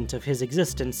moment of his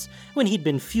existence when he'd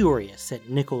been furious at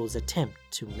Nickel's attempt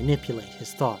to manipulate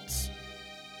his thoughts.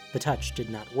 The touch did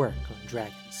not work on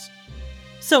dragons.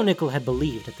 So Nickel had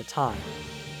believed at the time.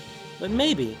 But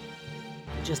maybe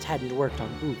it just hadn't worked on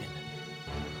Ugin.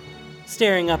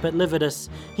 Staring up at Lividus,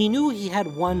 he knew he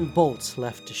had one bolt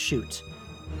left to shoot.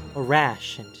 A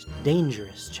rash and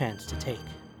dangerous chance to take.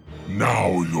 Now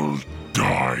you'll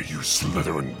die, you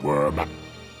slithering worm.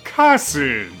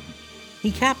 Cousin!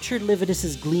 He captured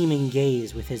Lividus's gleaming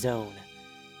gaze with his own.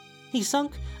 He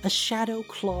sunk a shadow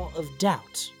claw of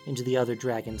doubt into the other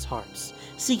dragons' hearts,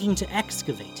 seeking to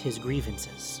excavate his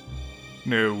grievances.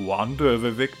 No wonder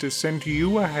the victor sent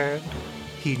you ahead.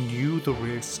 He knew the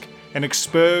risk and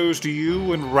exposed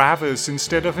you and Ravus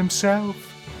instead of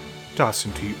himself.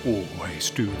 Doesn't he always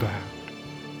do that?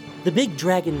 The big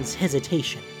dragon's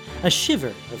hesitation, a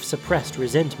shiver of suppressed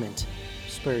resentment,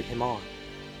 spurred him on.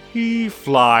 He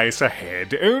flies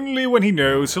ahead only when he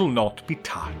knows he'll not be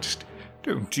touched.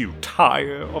 Don't you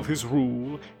tire of his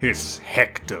rule, his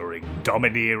hectoring,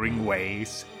 domineering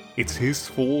ways? It's his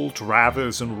fault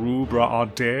Ravus and Rubra are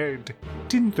dead.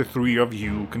 Didn't the three of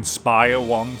you conspire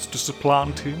once to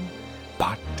supplant him?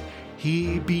 But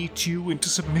he beat you into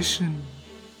submission.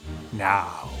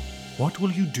 Now, what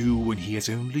will you do when he has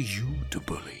only you to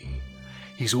bully?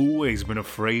 He's always been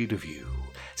afraid of you,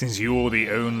 since you're the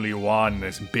only one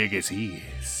as big as he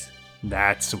is.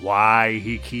 That's why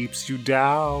he keeps you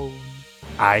down.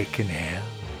 I can help,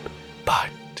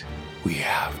 but we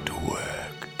have to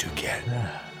work together.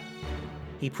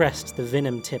 He pressed the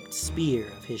venom-tipped spear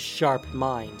of his sharp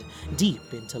mind deep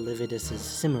into Lividus's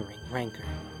simmering rancor.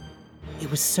 It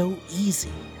was so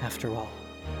easy, after all.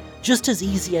 Just as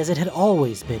easy as it had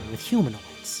always been with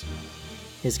humanoids.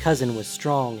 His cousin was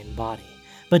strong in body,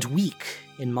 but weak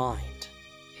in mind.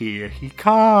 Here he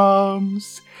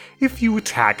comes. If you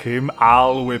attack him,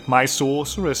 I'll whip my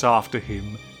sorceress after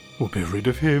him. We'll be rid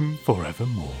of him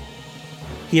forevermore.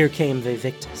 Here came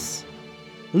Vevictus.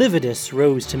 Lividus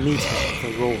rose to meet him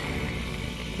with a roar.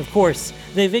 Of course,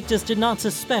 Vevictus did not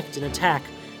suspect an attack,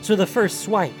 so the first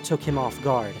swipe took him off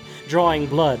guard, drawing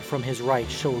blood from his right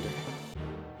shoulder.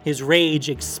 His rage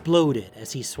exploded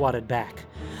as he swatted back,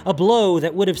 a blow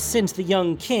that would have sent the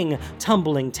young king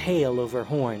tumbling tail over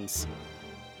horns.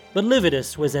 But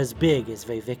Lividus was as big as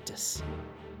Vevictus.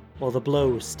 While the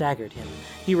blow staggered him,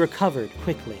 he recovered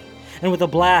quickly, and with a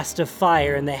blast of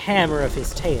fire and the hammer of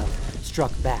his tail,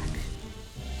 struck back.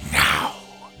 Now!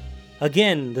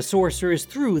 Again, the sorcerers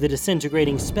threw the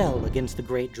disintegrating spell against the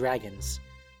great dragons.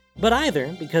 But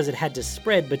either because it had to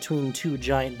spread between two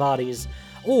giant bodies,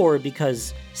 or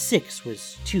because 6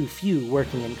 was too few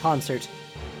working in concert,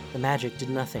 the magic did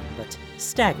nothing but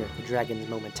stagger the dragons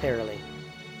momentarily.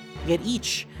 Yet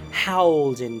each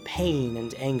howled in pain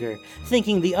and anger,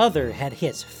 thinking the other had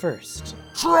hit first.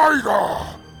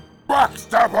 Traitor!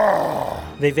 Backstabber!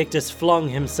 Vevictus flung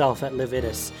himself at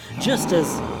Lividus, just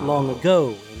as, long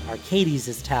ago in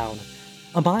Arcades' town,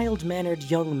 a mild-mannered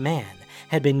young man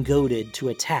had been goaded to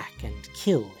attack and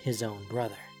kill his own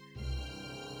brother.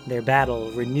 Their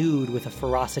battle renewed with a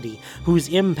ferocity whose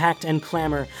impact and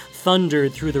clamor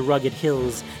thundered through the rugged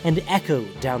hills and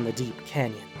echoed down the deep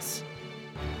canyons.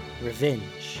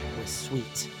 Revenge was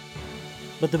sweet,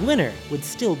 but the winner would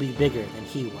still be bigger than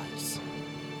he was.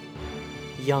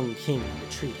 The young king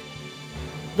retreated.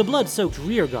 The blood-soaked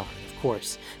rearguard, of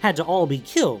course, had to all be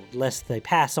killed lest they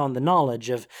pass on the knowledge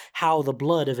of how the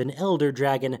blood of an elder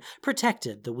dragon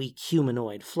protected the weak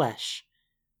humanoid flesh.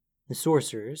 The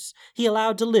sorcerers he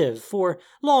allowed to live for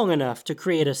long enough to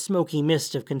create a smoky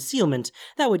mist of concealment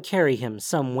that would carry him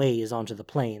some ways onto the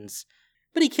plains.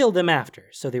 But he killed them after,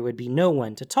 so there would be no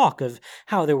one to talk of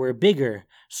how there were bigger,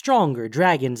 stronger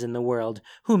dragons in the world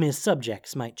whom his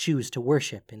subjects might choose to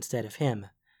worship instead of him.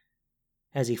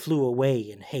 As he flew away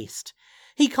in haste,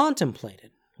 he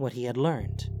contemplated what he had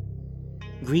learned.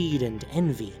 Greed and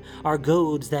envy are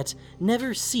goads that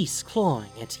never cease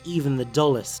clawing at even the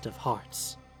dullest of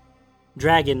hearts.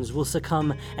 Dragons will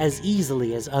succumb as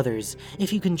easily as others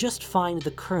if you can just find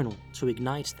the kernel to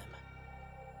ignite them.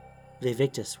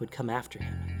 Vivictus would come after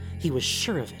him. He was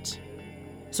sure of it.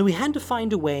 So he had to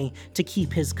find a way to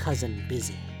keep his cousin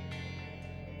busy.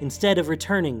 Instead of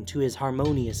returning to his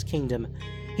harmonious kingdom,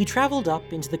 he traveled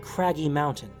up into the craggy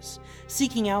mountains,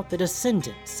 seeking out the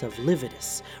descendants of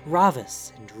Lividus,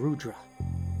 Ravus, and Rudra.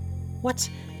 What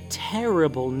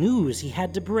terrible news he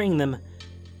had to bring them!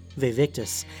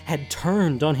 Vivictus had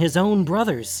turned on his own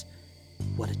brothers.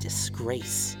 What a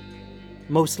disgrace.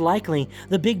 Most likely,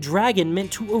 the big dragon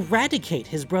meant to eradicate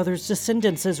his brother's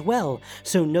descendants as well,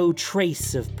 so no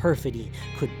trace of perfidy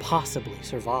could possibly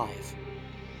survive.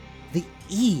 The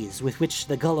ease with which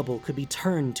the gullible could be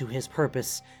turned to his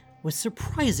purpose was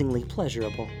surprisingly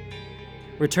pleasurable.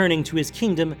 Returning to his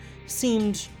kingdom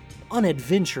seemed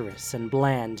unadventurous and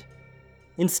bland.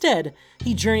 Instead,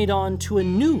 he journeyed on to a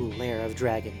new lair of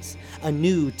dragons, a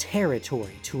new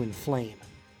territory to inflame.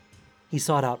 He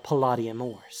sought out Palladia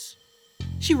Mors.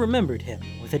 She remembered him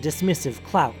with a dismissive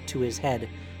clout to his head,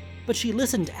 but she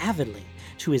listened avidly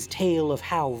to his tale of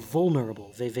how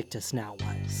vulnerable Vivictus now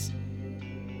was.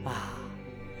 Ah,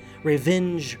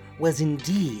 revenge was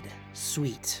indeed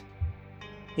sweet.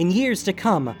 In years to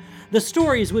come, the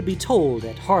stories would be told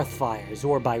at hearthfires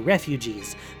or by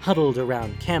refugees huddled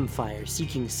around campfires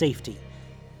seeking safety.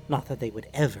 Not that they would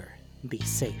ever be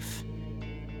safe.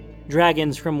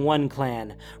 Dragons from one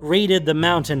clan raided the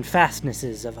mountain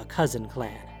fastnesses of a cousin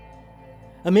clan.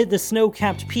 Amid the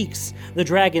snow-capped peaks, the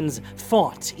dragons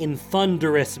fought in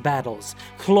thunderous battles,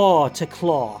 claw to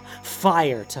claw,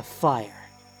 fire to fire.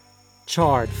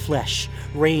 Charred flesh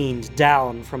rained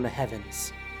down from the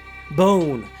heavens.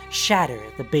 Bone shattered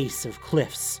at the base of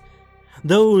cliffs.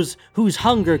 Those whose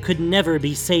hunger could never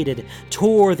be sated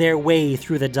tore their way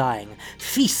through the dying,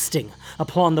 feasting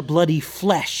upon the bloody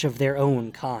flesh of their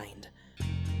own kind.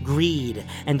 Greed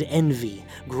and envy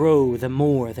grow the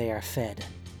more they are fed.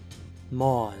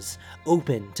 Maws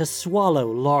open to swallow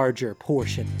larger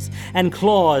portions, and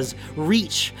claws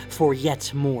reach for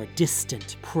yet more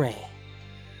distant prey.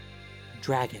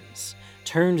 Dragons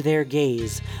turned their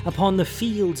gaze upon the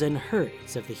fields and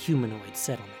herds of the humanoid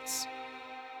settlements.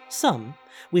 Some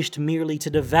wished merely to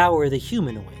devour the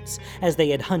humanoids as they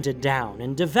had hunted down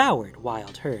and devoured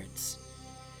wild herds.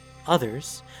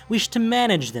 Others wished to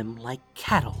manage them like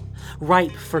cattle,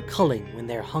 ripe for culling when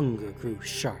their hunger grew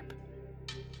sharp.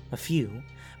 A few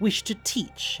wished to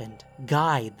teach and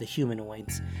guide the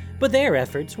humanoids, but their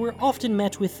efforts were often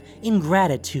met with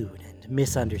ingratitude and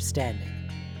misunderstanding.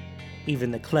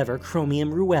 Even the clever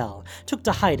Chromium Ruel took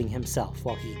to hiding himself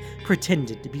while he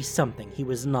pretended to be something he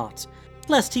was not,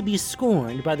 lest he be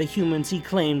scorned by the humans he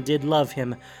claimed did love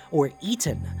him, or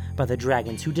eaten by the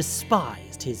dragons who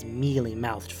despised his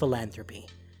mealy-mouthed philanthropy.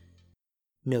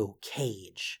 No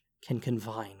cage can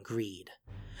confine greed.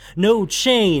 No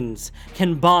chains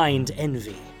can bind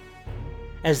envy.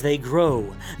 As they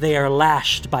grow, they are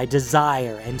lashed by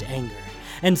desire and anger,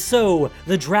 and so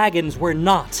the dragons were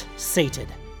not sated.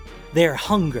 Their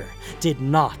hunger did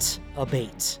not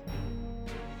abate.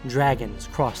 Dragons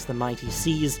crossed the mighty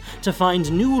seas to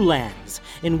find new lands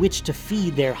in which to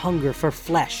feed their hunger for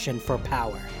flesh and for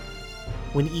power.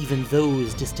 When even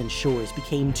those distant shores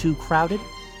became too crowded,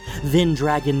 then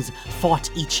dragons fought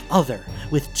each other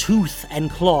with tooth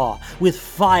and claw, with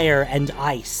fire and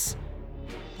ice.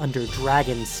 Under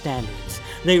dragon standards,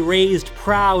 they raised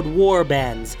proud war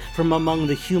bands from among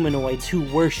the humanoids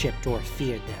who worshipped or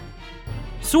feared them.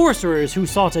 Sorcerers who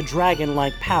sought a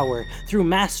dragon-like power through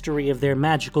mastery of their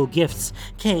magical gifts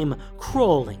came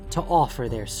crawling to offer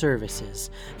their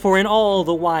services, for in all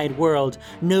the wide world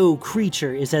no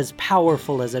creature is as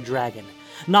powerful as a dragon,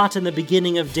 not in the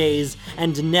beginning of days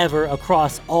and never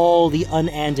across all the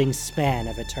unending span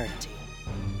of eternity.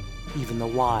 Even the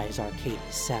wise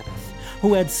Arcades Sabbath,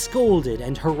 who had scolded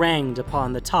and harangued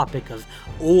upon the topic of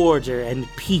order and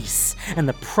peace and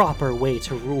the proper way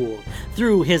to rule,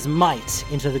 threw his might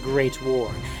into the great war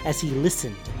as he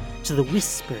listened to the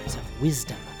whispers of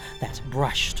wisdom that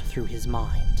brushed through his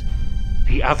mind.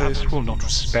 The others will not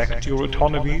respect your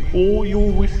autonomy or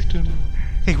your wisdom.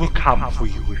 They will come for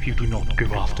you if you do not go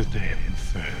after them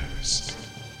first.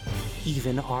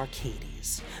 Even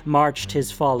Arcades marched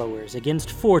his followers against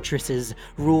fortresses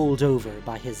ruled over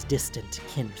by his distant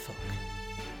kinfolk.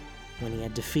 When he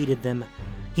had defeated them,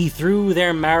 he threw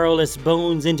their marrowless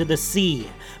bones into the sea,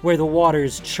 where the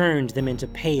waters churned them into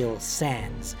pale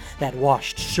sands that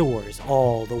washed shores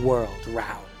all the world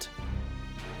round.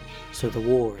 So the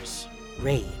wars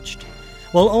raged,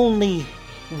 while only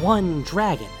one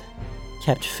dragon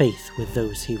kept faith with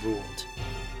those he ruled.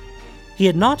 He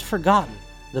had not forgotten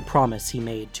the promise he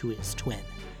made to his twin.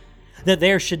 That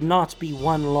there should not be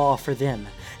one law for them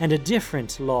and a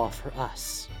different law for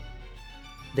us.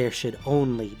 There should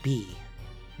only be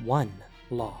one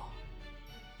law.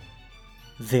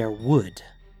 There would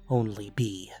only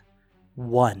be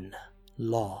one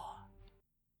law.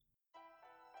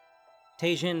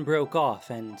 Taejin broke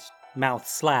off and, mouth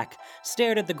slack,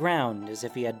 stared at the ground as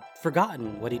if he had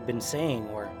forgotten what he'd been saying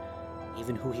or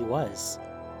even who he was.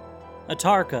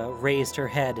 Atarka raised her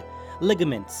head.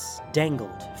 Ligaments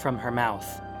dangled from her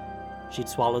mouth. She'd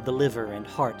swallowed the liver and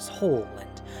hearts whole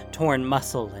and torn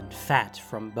muscle and fat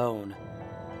from bone.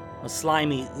 A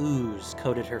slimy ooze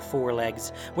coated her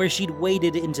forelegs, where she'd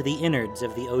waded into the innards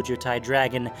of the Ojutai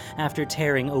dragon after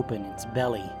tearing open its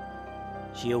belly.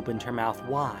 She opened her mouth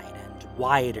wide and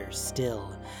wider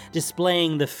still,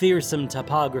 displaying the fearsome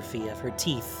topography of her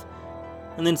teeth,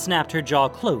 and then snapped her jaw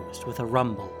closed with a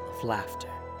rumble of laughter.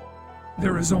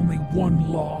 There is only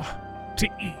one law: to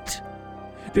eat.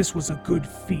 This was a good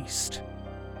feast.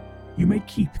 You may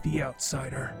keep the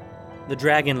outsider. The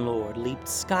Dragon Lord leaped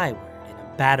skyward in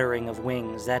a battering of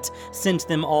wings that sent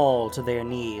them all to their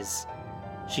knees.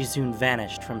 She soon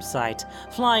vanished from sight,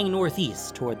 flying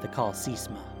northeast toward the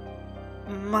Kalsisma.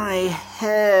 My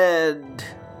head.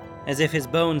 As if his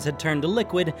bones had turned to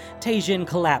liquid, Taejin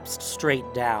collapsed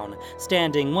straight down,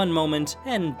 standing one moment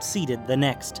and seated the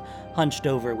next, hunched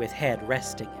over with head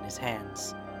resting in his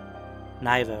hands.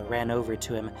 Naiva ran over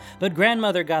to him, but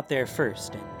Grandmother got there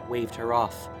first and waved her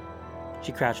off.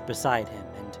 She crouched beside him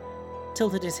and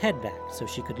tilted his head back so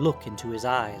she could look into his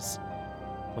eyes.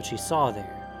 What she saw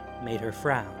there made her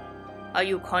frown. Are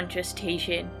you conscious,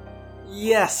 Taejin?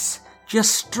 Yes,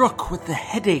 just struck with the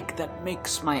headache that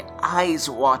makes my eyes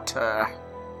water.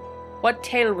 What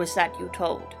tale was that you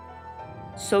told?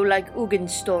 So like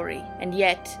Ugin's story, and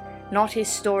yet not his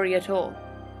story at all.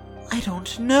 I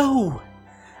don't know.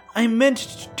 I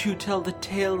meant to tell the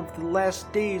tale of the last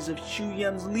days of Shu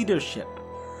Yan's leadership,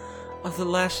 of the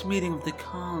last meeting of the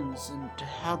Khans and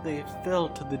how they fell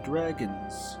to the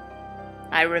dragons.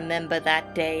 I remember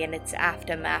that day and its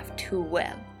aftermath too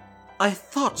well. I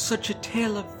thought such a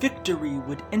tale of victory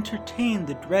would entertain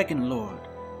the Dragon Lord.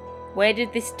 Where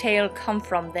did this tale come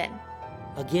from then?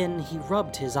 Again he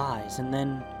rubbed his eyes and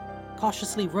then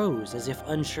cautiously rose as if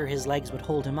unsure his legs would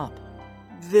hold him up.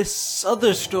 This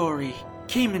other story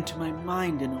came into my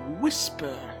mind in a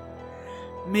whisper.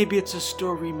 Maybe it's a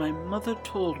story my mother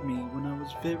told me when I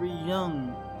was very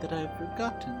young that I've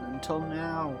forgotten until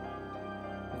now.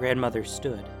 Grandmother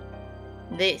stood.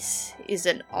 This is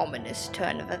an ominous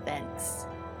turn of events.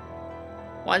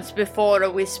 Once before, a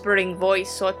whispering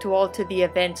voice sought to alter the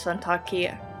events on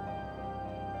Tarkir.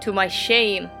 To my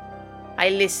shame, I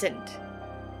listened.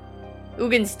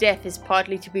 Ugin's death is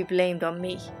partly to be blamed on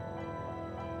me.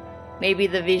 Maybe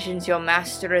the visions your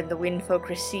master and the Windfolk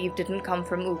received didn't come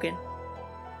from Ugin.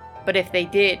 But if they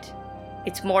did,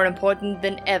 it's more important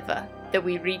than ever that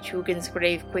we reach Ugin's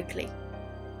grave quickly.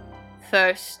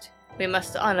 First, we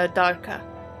must honor Darka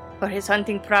for his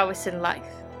hunting prowess in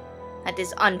life, and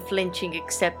his unflinching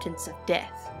acceptance of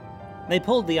death. They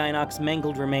pulled the Einok's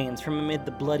mangled remains from amid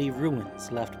the bloody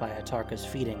ruins left by Atarka's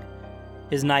feeding.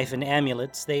 His knife and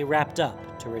amulets they wrapped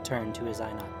up to return to his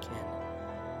Einok kin.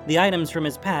 The items from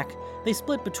his pack they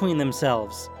split between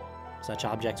themselves. Such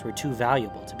objects were too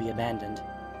valuable to be abandoned.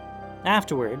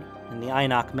 Afterward, in the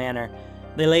Einok manner,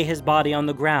 they lay his body on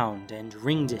the ground and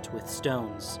ringed it with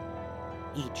stones.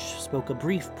 Each spoke a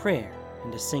brief prayer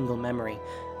and a single memory,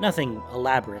 nothing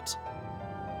elaborate.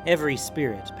 Every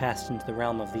spirit passed into the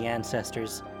realm of the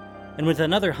ancestors, and with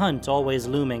another hunt always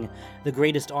looming, the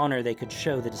greatest honor they could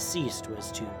show the deceased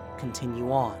was to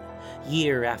continue on,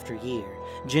 year after year,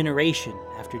 generation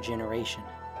after generation.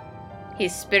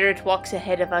 His spirit walks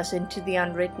ahead of us into the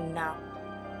unwritten now.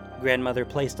 Grandmother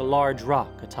placed a large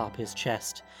rock atop his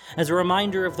chest, as a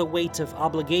reminder of the weight of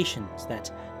obligations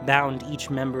that bound each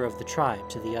member of the tribe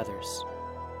to the others.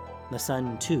 The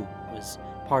sun, too, was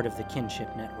part of the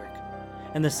kinship network,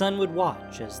 and the sun would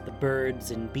watch as the birds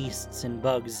and beasts and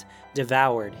bugs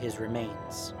devoured his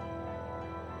remains.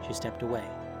 She stepped away.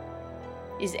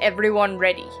 Is everyone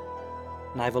ready?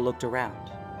 Naiva looked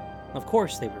around. Of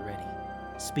course they were ready.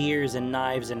 Spears and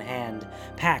knives in hand,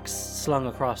 packs slung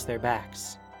across their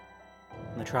backs.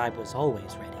 The tribe was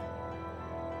always ready.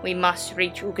 We must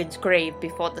reach Ugin's grave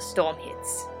before the storm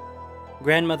hits.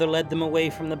 Grandmother led them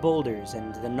away from the boulders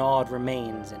and the gnawed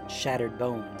remains and shattered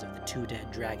bones of the two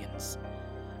dead dragons.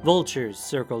 Vultures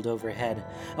circled overhead,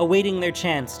 awaiting their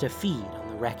chance to feed on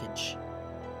the wreckage.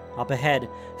 Up ahead,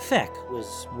 Feck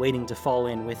was waiting to fall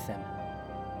in with them.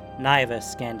 Naiva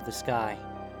scanned the sky.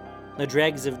 The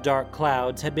dregs of dark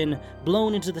clouds had been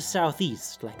blown into the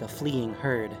southeast like a fleeing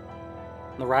herd.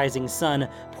 The rising sun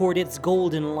poured its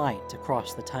golden light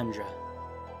across the tundra.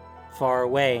 Far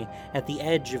away, at the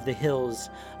edge of the hills,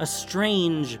 a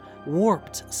strange,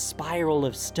 warped spiral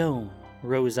of stone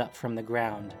rose up from the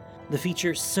ground, the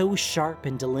feature so sharp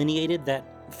and delineated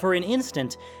that, for an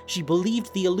instant, she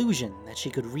believed the illusion that she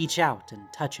could reach out and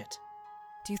touch it.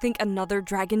 Do you think another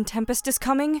dragon tempest is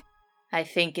coming? I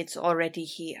think it's already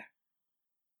here.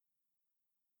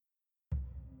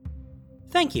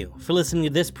 Thank you for listening to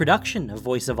this production of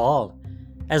Voice of All.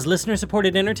 As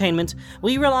listener-supported entertainment,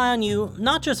 we rely on you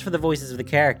not just for the voices of the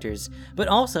characters, but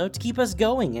also to keep us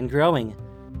going and growing.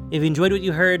 If you enjoyed what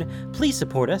you heard, please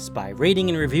support us by rating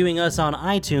and reviewing us on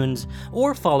iTunes,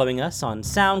 or following us on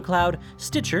SoundCloud,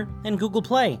 Stitcher, and Google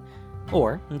Play,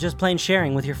 or just plain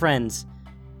sharing with your friends.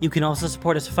 You can also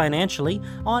support us financially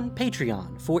on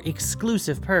Patreon for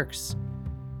exclusive perks.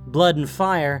 Blood and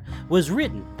Fire was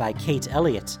written by Kate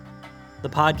Elliott. The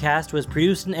podcast was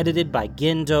produced and edited by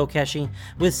Gin Dokeshi,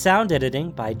 with sound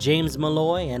editing by James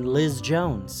Malloy and Liz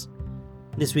Jones.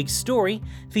 This week's story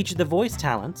featured the voice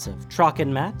talents of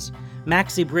Trocken Matt,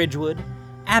 Maxie Bridgewood,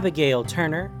 Abigail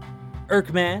Turner,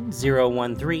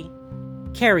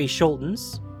 Erkman013, Carrie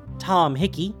Schultens, Tom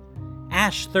Hickey,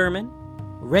 Ash Thurman,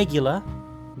 Regula,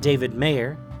 David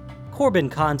Mayer, Corbin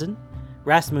Condon,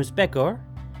 Rasmus Beckor,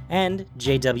 and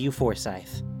J.W.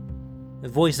 Forsyth. The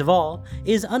Voice of All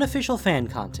is unofficial fan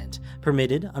content,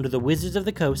 permitted under the Wizards of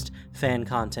the Coast fan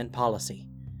content policy.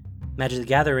 Magic the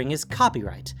Gathering is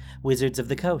copyright Wizards of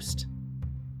the Coast.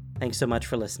 Thanks so much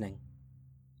for listening.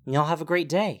 Y'all have a great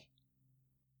day.